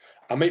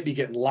 I might be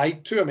getting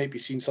lied to. I might be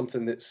seeing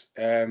something that's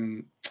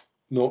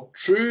not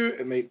true.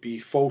 It might be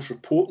false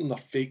reporting or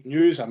fake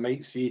news. I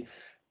might see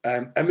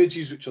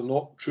images which are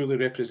not truly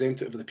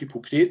representative of the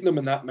people creating them,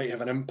 and that might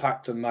have an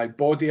impact on my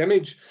body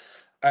image.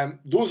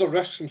 Those are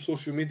risks from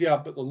social media,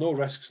 but they're no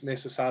risks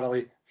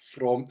necessarily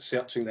from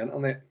searching the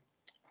internet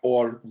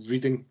or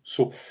reading.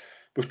 So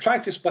we've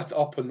tried to split it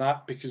up on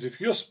that, because if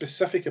you're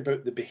specific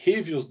about the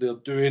behaviours they're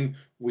doing,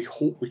 we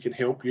hope we can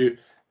help you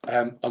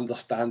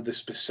understand the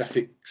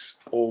specifics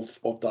of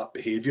that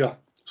behaviour.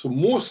 So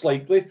most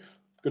likely, I'm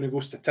going to go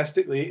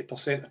statistically,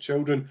 80% of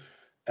children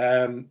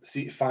 3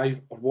 to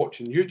 5 are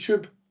watching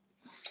YouTube.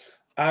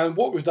 And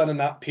what we've done on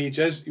that page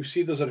is, you'll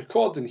see there's a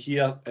recording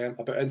here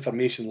about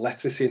information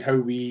literacy and how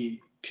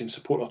we can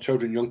support our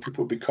children and young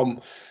people become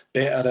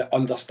better at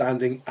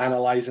understanding,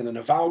 analysing and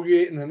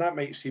evaluating. And that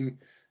might seem,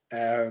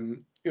 I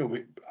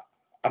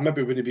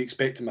maybe wouldn't be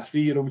expecting my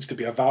 3-year-olds to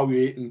be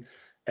evaluating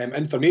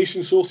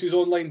information sources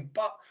online,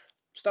 but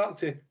starting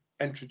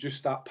to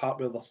introduce that part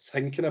where they're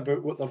thinking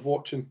about what they're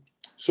watching.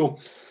 So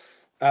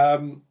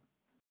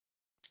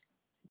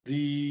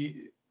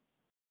the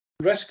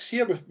risks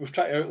here, we've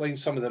tried to outline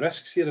some of the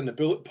risks here in the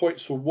bullet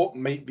points. So what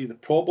might be the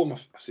problem?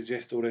 I've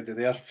suggested already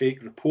there,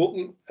 fake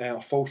reporting, or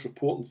false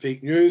reporting,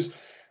 fake news,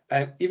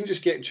 even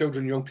just getting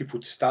children and young people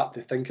to start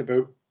to think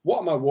about, what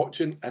am I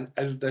watching and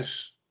is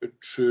this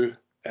true?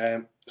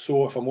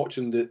 So if I'm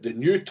watching the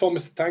new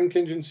Thomas the Tank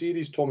Engine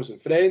series, Thomas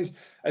and Friends,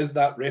 is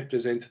that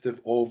representative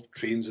of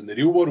trains in the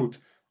real world?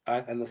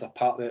 and there's a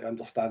part that I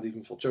understand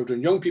even for children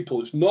and young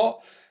people it's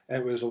not.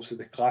 Whereas obviously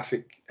the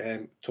classic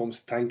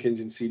Thomas the Tank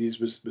Engine series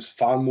was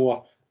far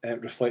more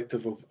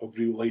reflective of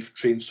real life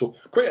trains. So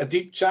quite a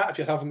deep chat if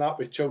you're having that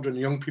with children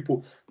and young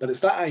people. But it's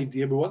that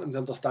idea, we want them to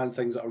understand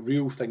things that are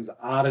real, things that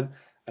aren't.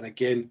 And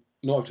again,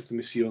 not everything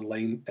we see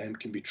online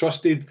can be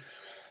trusted.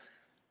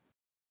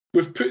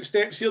 We've put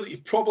steps here that you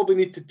probably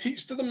need to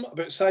teach to them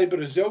about cyber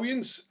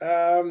resilience.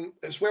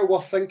 It's well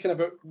worth thinking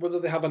about whether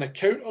they have an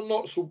account or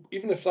not. So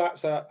even if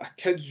that's a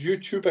kid's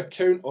YouTube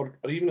account or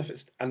even if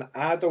it's an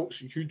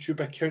adult's YouTube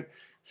account,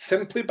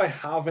 simply by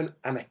having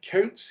an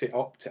account set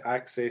up to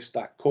access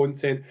that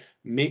content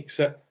makes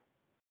it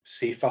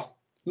safer.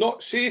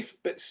 Not safe,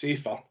 but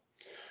safer.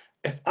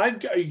 If I've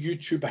got a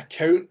YouTube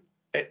account,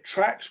 it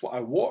tracks what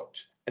I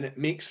watch and it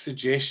makes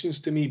suggestions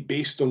to me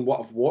based on what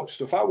I've watched.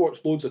 So if I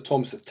watch loads of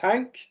Thomas the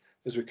Tank,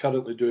 as we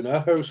currently do in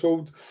our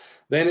household,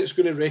 then it's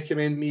going to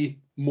recommend me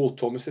more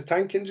Thomas the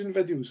Tank Engine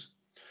videos.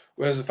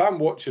 Whereas if I'm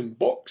watching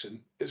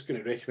boxing, it's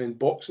going to recommend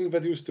boxing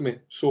videos to me.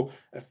 So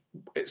if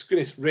it's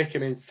going to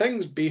recommend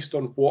things based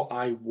on what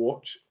I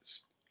watch.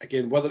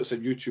 Again, whether it's a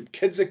YouTube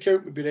Kids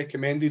account would be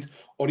recommended,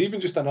 or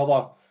even just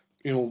another,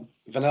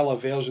 vanilla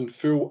version,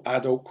 full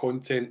adult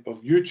content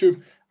of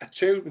YouTube. A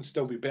child would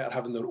still be better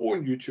having their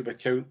own YouTube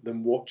account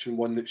than watching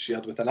one that's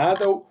shared with an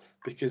adult,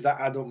 because that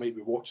adult might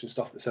be watching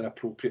stuff that's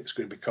inappropriate. It's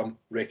going to become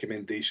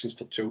recommendations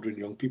for children,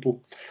 young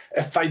people.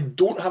 If I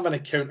don't have an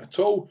account at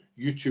all,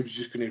 YouTube's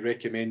just going to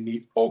recommend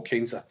me all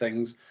kinds of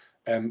things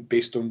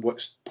based on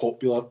what's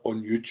popular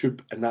on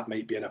YouTube, and that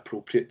might be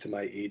inappropriate to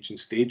my age and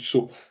stage.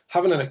 So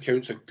having an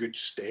account's a good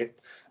step.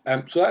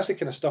 So that's the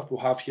kind of stuff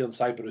we'll have here in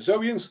cyber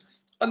resilience.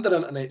 Under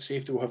internet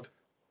safety, we'll have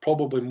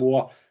probably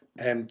more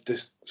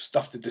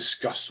stuff to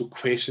discuss, so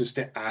questions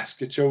to ask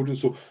your children.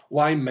 So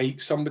why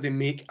might somebody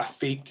make a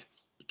fake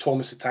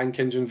Thomas the Tank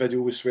Engine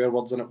video with swear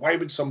words in it? Why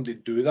would somebody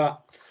do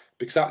that?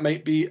 Because that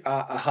might be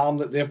a harm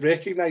that they've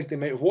recognised. They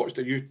might have watched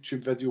a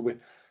YouTube video with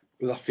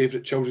their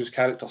favourite children's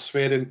character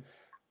swearing.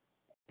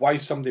 Why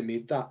somebody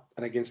made that?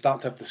 And again,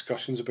 start to have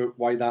discussions about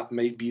why that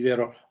might be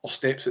there, or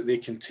steps that they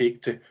can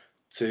take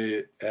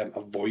to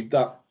avoid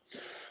that.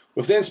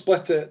 We've then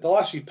split it. The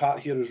last wee part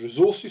here is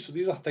resources. So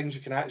these are things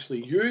you can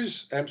actually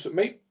use. So it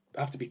might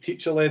have to be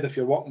teacher-led if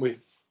you're working with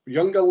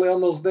younger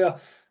learners there.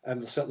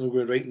 They're certainly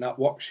going to write in that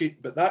worksheet.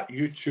 But that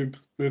YouTube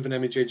moving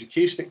image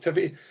education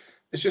activity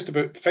is just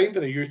about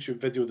finding a YouTube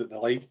video that they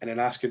like and then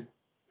asking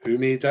who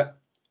made it,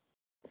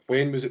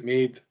 when was it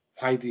made,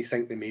 why do you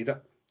think they made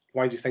it,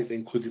 why do you think they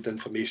included the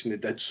information they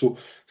did. So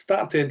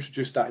start to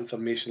introduce that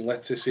information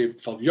literacy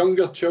for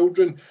younger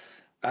children.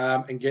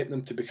 And getting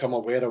them to become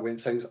aware of when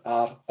things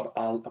are or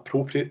aren't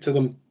appropriate to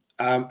them.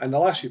 And the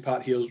last few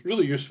part here is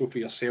really useful for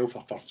yourself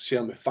or for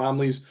sharing with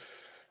families.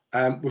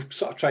 We've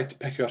sort of tried to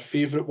pick our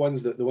favourite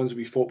ones, the ones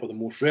we thought were the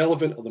most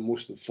relevant or the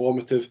most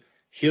informative.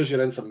 Here's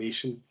your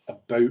information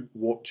about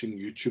watching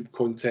YouTube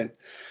content.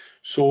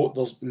 So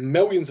there's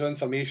millions of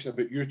information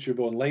about YouTube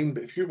online,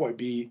 but if you want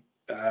to be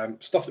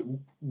stuff that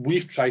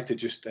we've tried to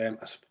just, I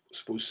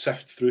suppose,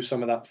 sift through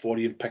some of that for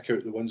you and pick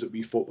out the ones that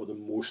we thought were the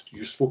most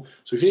useful.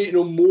 So if you need to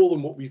know more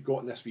than what we've got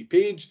on this wee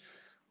page,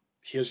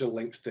 here's your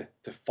links to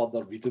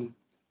further reading.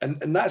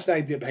 And that's the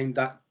idea behind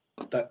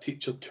that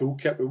teacher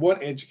toolkit. We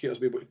want educators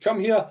to be able to come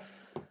here.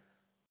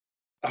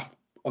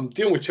 I'm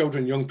dealing with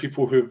children, young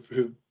people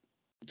who've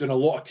done a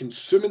lot of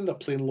consuming. They're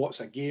playing lots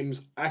of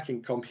games. I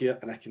can come here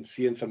and I can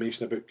see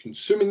information about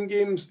consuming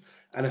games.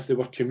 And if they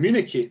were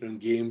communicating on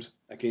games,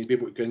 I can be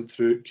able to go in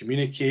through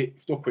communicate.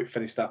 I've not quite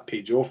finished that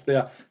page off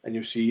there. And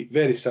you'll see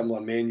very similar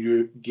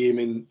menu,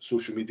 gaming,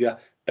 social media,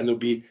 and there'll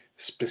be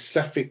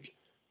specific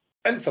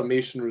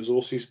information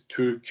resources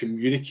to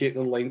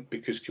communicating online,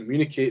 because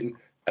communicating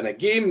in a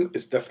game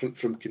is different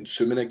from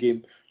consuming a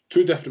game.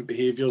 Two different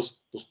behaviours.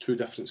 There's two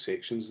different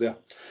sections there.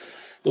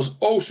 There's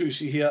also, you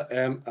see here,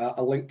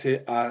 a link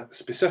to a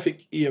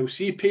specific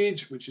ELC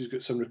page, which has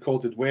got some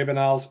recorded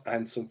webinars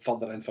and some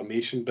further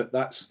information, but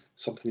that's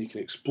something you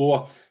can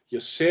explore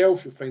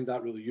yourself. You'll find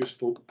that really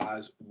useful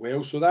as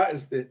well. So that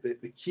is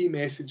the key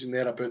message in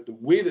there about the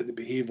way that they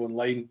behave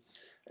online.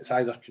 It's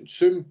either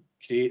consume,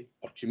 create,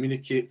 or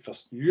communicate. For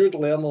your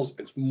learners,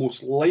 it's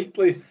most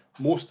likely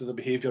most of the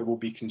behaviour will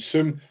be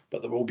consume,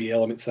 but there will be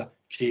elements of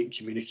create and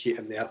communicate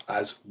in there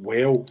as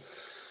well.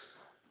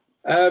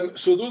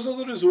 So those are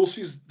the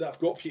resources that I've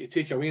got for you to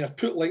take away. And I've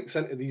put links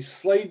into these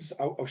slides.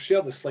 I'll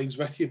share the slides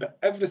with you, but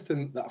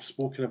everything that I've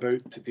spoken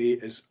about today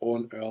is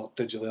on our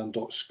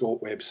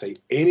digilearn.scot website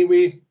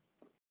anyway.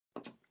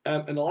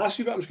 And the last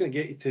few bit I'm just going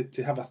to get you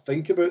to have a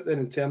think about then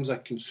in terms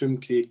of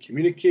consume, create,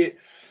 communicate.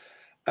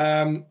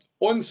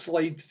 On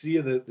slide 3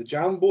 of the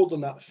Jamboard,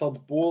 on that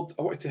third board,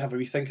 I wanted to have a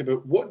wee think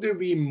about what do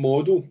we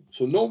model.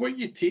 So not what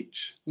you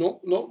teach,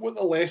 not what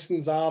the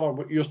lessons are or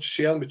what you're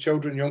sharing with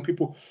children, young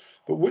people,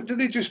 but what do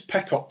they just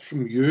pick up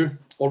from you,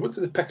 or what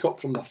do they pick up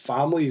from their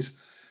families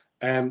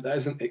that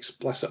isn't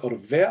explicit or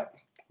overt?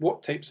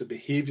 What types of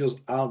behaviours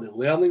are they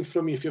learning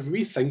from you? If you have a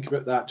wee think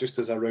about that just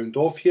as a round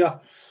off here.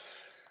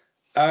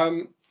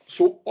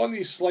 So on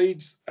these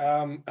slides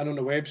and on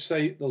the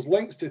website, there's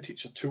links to the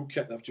teacher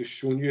toolkit that I've just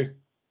shown you.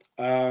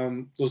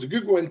 There's the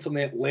Google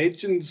Internet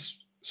Legends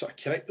sort of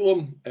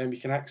curriculum, and you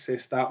can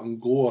access that on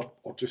Go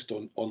or just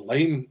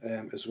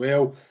online as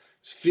well.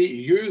 It's free to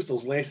use.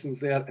 There's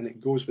lessons there, and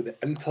it goes with the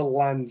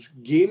Interlands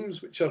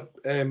games, which are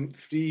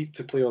free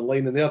to play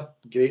online, and they're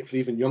great for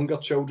even younger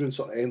children,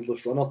 sort of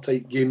endless runner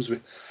type games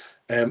with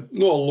not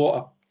a lot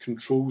of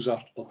controls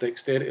or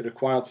dexterity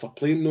required for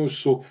playing those.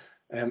 So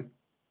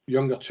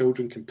younger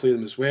children can play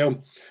them as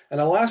well. And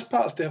the last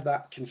part is to have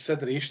that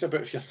consideration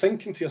about, if you're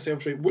thinking to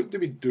yourself, right, what do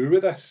we do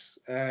with this?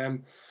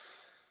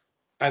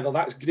 Either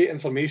that's great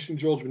information,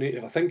 George, we need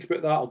to have a think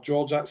about that, or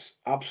George, that's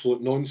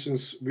absolute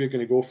nonsense, we're going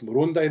to go from our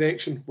own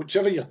direction.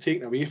 Whichever you're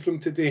taking away from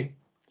today.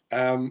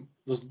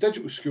 There's the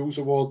Digital Schools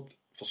Award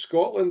for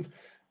Scotland.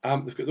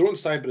 They've got their own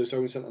Cyber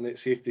Resilience Internet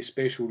Safety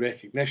Special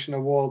Recognition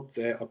Award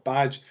or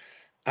badge.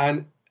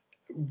 And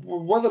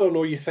whether or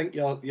not you think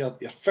you're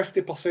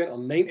 50% or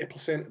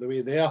 90% of the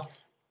way there,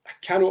 I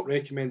cannot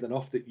recommend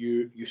enough that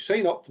you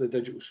sign up for the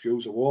Digital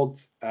Schools Award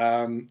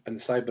and the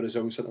Cyber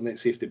Resilience Internet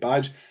Safety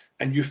Badge,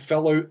 and you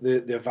fill out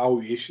the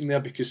evaluation there,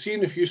 because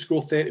seeing if you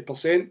score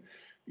 30%,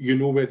 you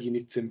know where you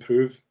need to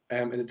improve.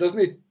 And it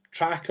doesn't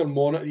track or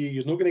monitor you.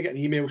 You're not going to get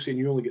an email saying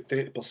you only get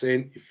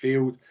 30%, you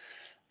failed.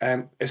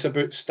 It's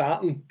about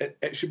starting.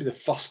 It should be the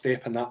first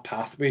step in that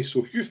pathway. So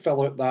if you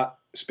fill out that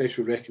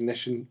special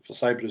recognition for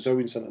Cyber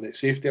Resilience Internet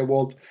Safety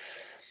Award,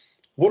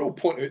 what will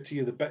point out to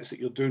you the bits that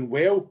you're doing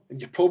well, and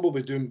you're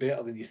probably doing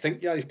better than you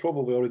think you are. You've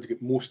probably already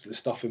got most of the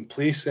stuff in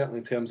place, certainly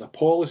in terms of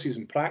policies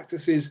and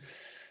practices.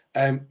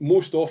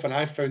 Most often,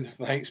 I've found in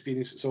my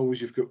experience, it's always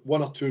you've got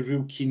one or two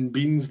real keen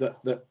beans that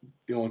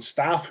you know, on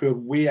staff who are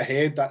way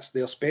ahead. That's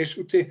their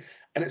specialty,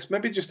 and it's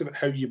maybe just about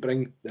how you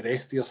bring the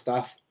rest of your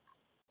staff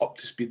up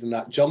to speed in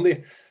that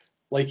journey.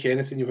 Like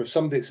anything, you have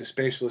somebody that's a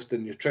specialist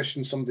in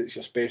nutrition, somebody that's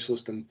your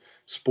specialist in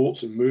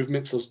sports and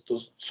movements.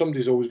 There's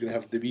somebody's always going to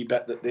have the wee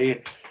bit that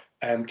they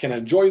can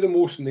enjoy the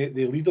most, and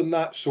they lead on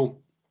that. So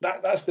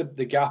that's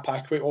the gap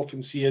I quite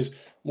often see, is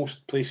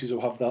most places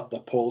will have their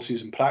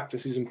policies and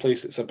practices in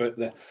place. It's about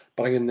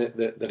bringing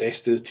the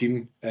rest of the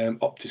team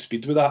up to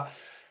speed with that.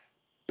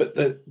 But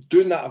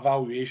doing that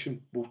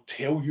evaluation will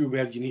tell you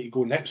where you need to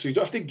go next. So you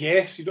don't have to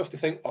guess. You don't have to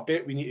think, I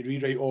bet we need to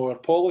rewrite all our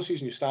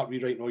policies, and you start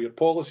rewriting all your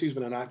policies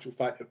when in actual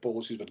fact your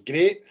policies were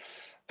great.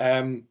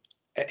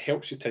 It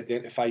helps you to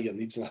identify your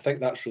needs, and I think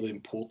that's really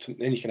important.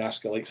 Then you can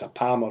ask your likes of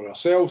Pam or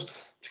ourselves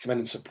to come in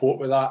and support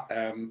with that.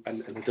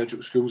 And the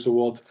Digital Schools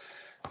Award,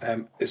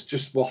 it's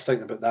just worth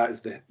thinking about that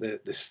as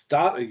the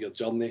start of your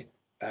journey.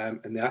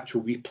 And the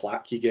actual wee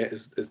plaque you get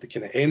is the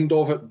kind of end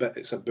of it, but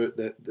it's about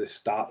the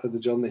start of the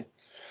journey.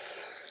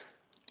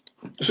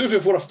 So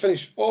before I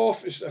finish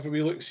off, just have a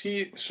wee look.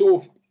 See,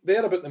 so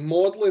there about the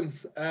modelling.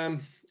 The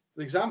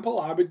example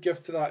I would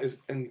give to that is,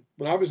 when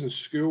I was in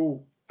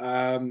school,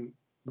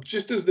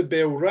 just as the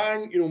bell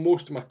rang, you know,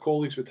 most of my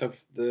colleagues would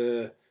have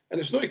and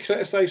it's not to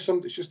criticise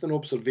somebody, it's just an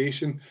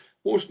observation.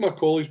 Most of my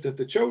colleagues would have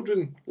the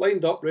children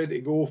lined up, ready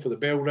to go for the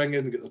bell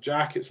ringing, they get their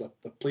jackets,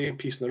 their play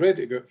piece, and they're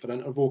ready to go out for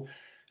interval.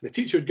 And the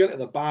teacher would get into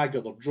their bag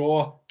or their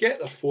drawer, get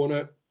their phone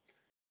out,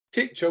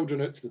 take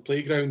children out to the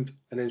playground,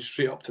 and then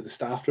straight up to the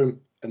staff room,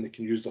 and they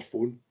can use their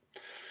phone.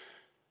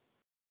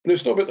 And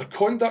it's not about their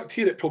conduct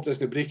here, it probably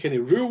doesn't break any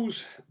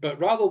rules, but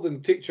rather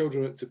than take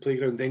children out to the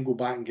playground, then go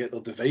back and get their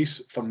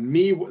device, for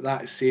me, what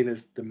that is saying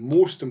is the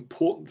most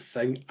important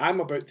thing, I'm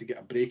about to get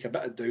a break, a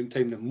bit of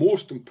downtime, the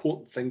most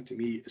important thing to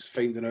me is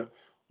finding out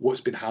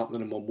what's been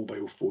happening on my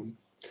mobile phone.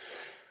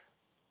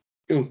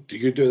 You know, do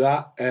you do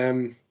that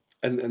in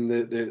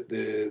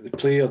the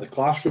play or the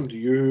classroom? Do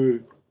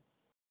you,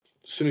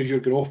 as soon as you're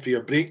going off for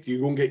your break, do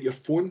you go and get your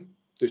phone?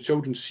 Do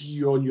children see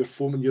you on your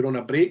phone when you're on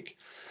a break?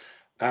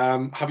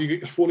 Have you got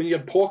your phone in your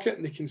pocket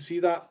and they can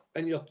see that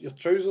in your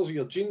trousers or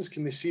your jeans?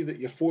 Can they see that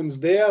your phone's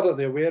there? Are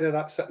they aware of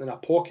that sitting in a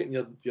pocket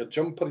in your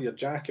jumper, your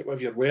jacket,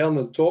 whatever you're wearing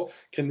on top?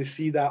 Can they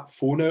see that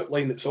phone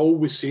outline that's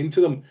always saying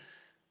to them,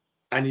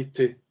 I need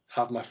to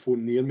have my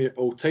phone near me at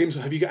all times?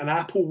 Have you got an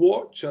Apple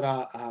Watch or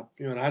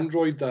an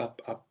Android, a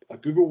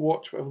Google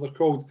Watch, whatever they're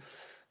called?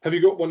 Have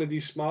you got one of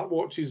these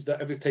smartwatches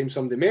that every time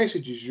somebody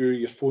messages you,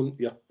 your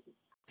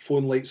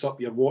phone lights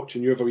up, you're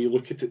watching you, ever you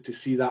look at it to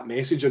see that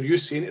message? Are you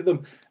saying to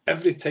them,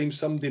 every time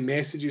somebody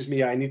messages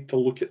me, I need to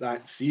look at that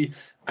and see,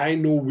 I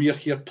know we're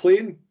here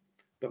playing,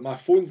 but my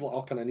phone's lit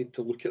up and I need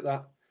to look at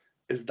that?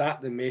 Is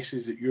that the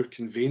message that you're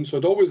conveying? So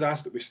I'd always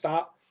ask that we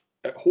start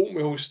at home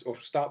or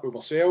start with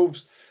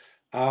ourselves.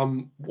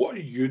 What are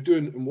you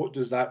doing, and what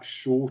does that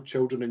show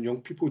children and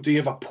young people? Do you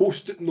have a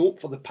post-it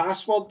note for the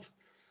password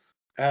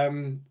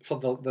for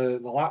the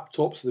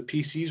laptops, the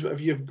PCs,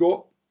 whatever you've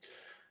got?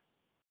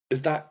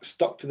 Is that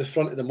stuck to the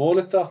front of the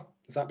monitor?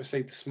 Is that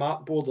beside the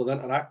smart board or the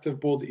interactive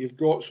board that you've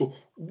got? So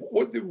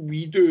what do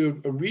we do?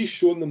 Are we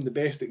showing them the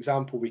best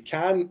example we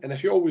can? And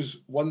if you always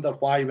wonder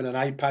why when an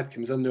iPad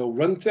comes in, they'll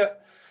run to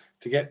it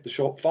to get the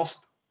shop first,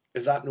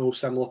 is that no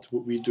similar to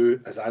what we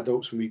do as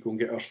adults when we go and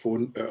get our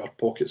phone out of our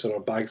pockets or our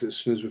bags as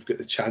soon as we've got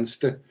the chance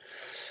to?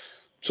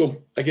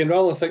 So again,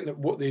 rather than thinking that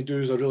what they do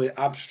is a really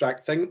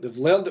abstract thing, they've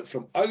learned it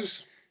from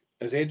us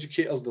as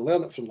educators, they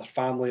learn it from their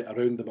family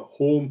around them at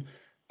home.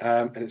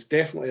 And it's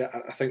definitely,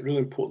 I think, really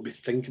important we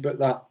think about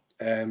that,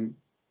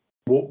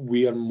 what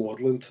we are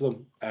modelling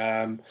to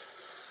them,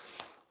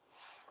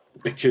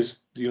 because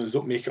they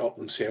don't make it up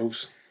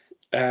themselves.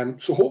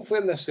 So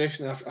hopefully in this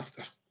session, I've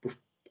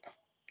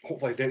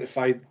hopefully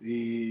identified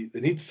the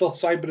need for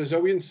cyber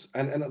resilience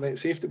and internet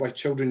safety, why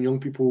children and young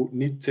people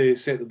need to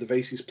set their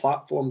devices,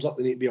 platforms up.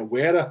 They need to be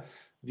aware of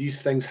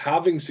these things,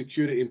 having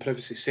security and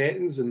privacy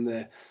settings, and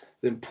the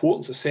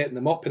importance of setting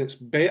them up. And it's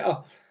better,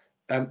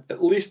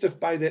 at least if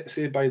by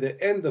the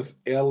end of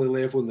early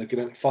level and they're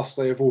going into first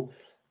level,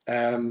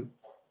 that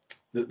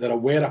they're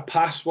aware of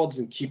passwords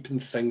and keeping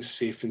things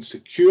safe and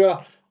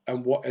secure,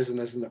 and what is and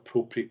isn't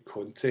appropriate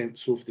content.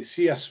 So if they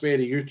see a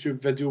sweary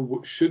YouTube video,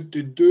 what should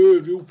they do?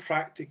 Real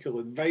practical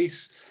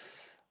advice.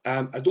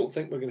 I don't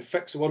think we're going to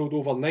fix the world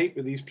overnight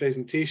with these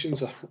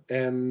presentations.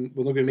 We're not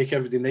going to make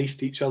everybody nice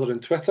to each other on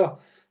Twitter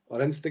or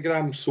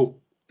Instagram. So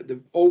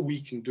all we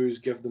can do is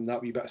give them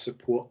that wee bit of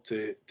support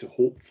to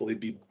hopefully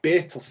be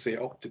better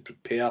set up to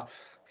prepare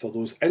for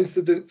those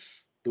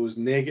incidents, those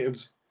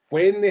negatives,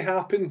 when they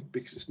happen,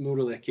 because it's not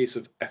really a case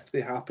of if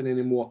they happen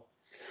anymore.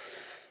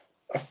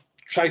 I've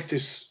tried to,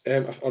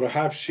 or I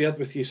have shared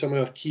with you some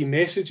of our key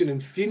messaging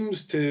and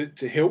themes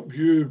to help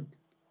you.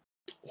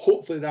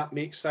 Hopefully that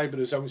makes cyber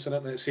resilience and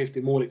internet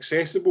safety more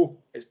accessible.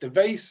 It's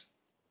device,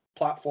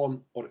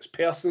 platform, or it's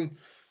person.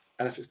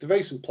 And if it's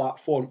device and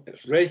platform,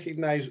 it's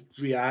recognise,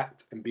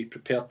 react, and be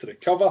prepared to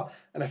recover.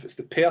 And if it's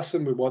the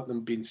person, we want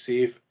them being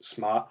safe,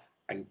 smart,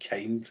 and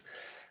kind.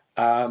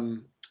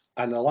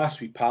 And the last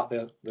wee part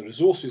there, the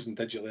resources in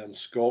DigiLearn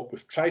Scott,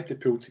 we've tried to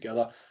pull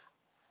together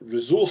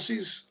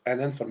resources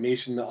and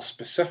information that are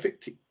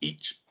specific to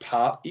each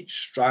part,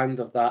 each strand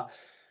of that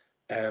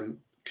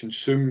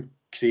consume,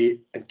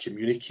 create, and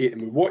communicate.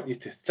 And we want you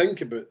to think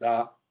about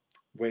that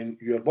when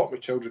you're working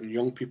with children and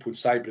young people in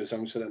cyber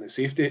resilience and internet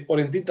safety, or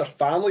indeed their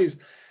families.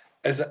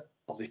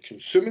 Are they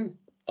consuming,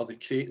 are they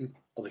creating,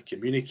 are they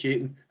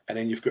communicating? And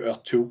then you've got our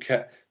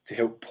toolkit to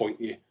help point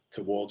you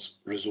towards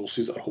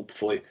resources that are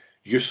hopefully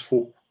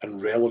useful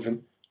and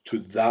relevant to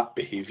that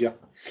behaviour.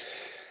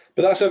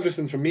 But that's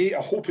everything from me.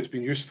 I hope it's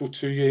been useful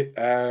to you.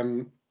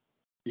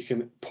 You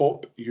can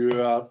pop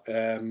your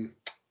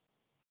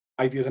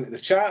ideas into the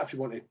chat if you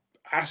want to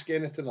ask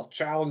anything or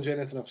challenge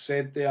anything I've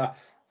said there.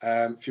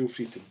 Feel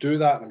free to do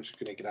that. And I'm just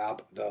going to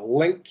grab the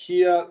link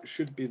here. It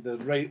should be the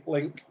right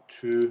link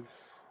to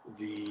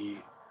the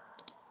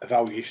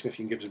evaluation. If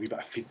you can give us a wee bit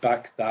of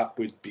feedback, that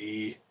would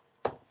be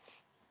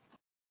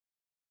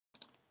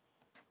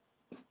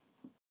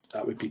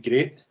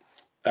great.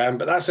 But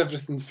that's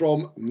everything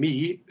from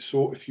me.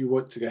 So if you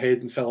want to go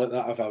ahead and fill out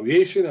that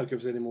evaluation or give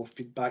us any more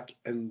feedback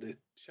in the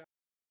chat.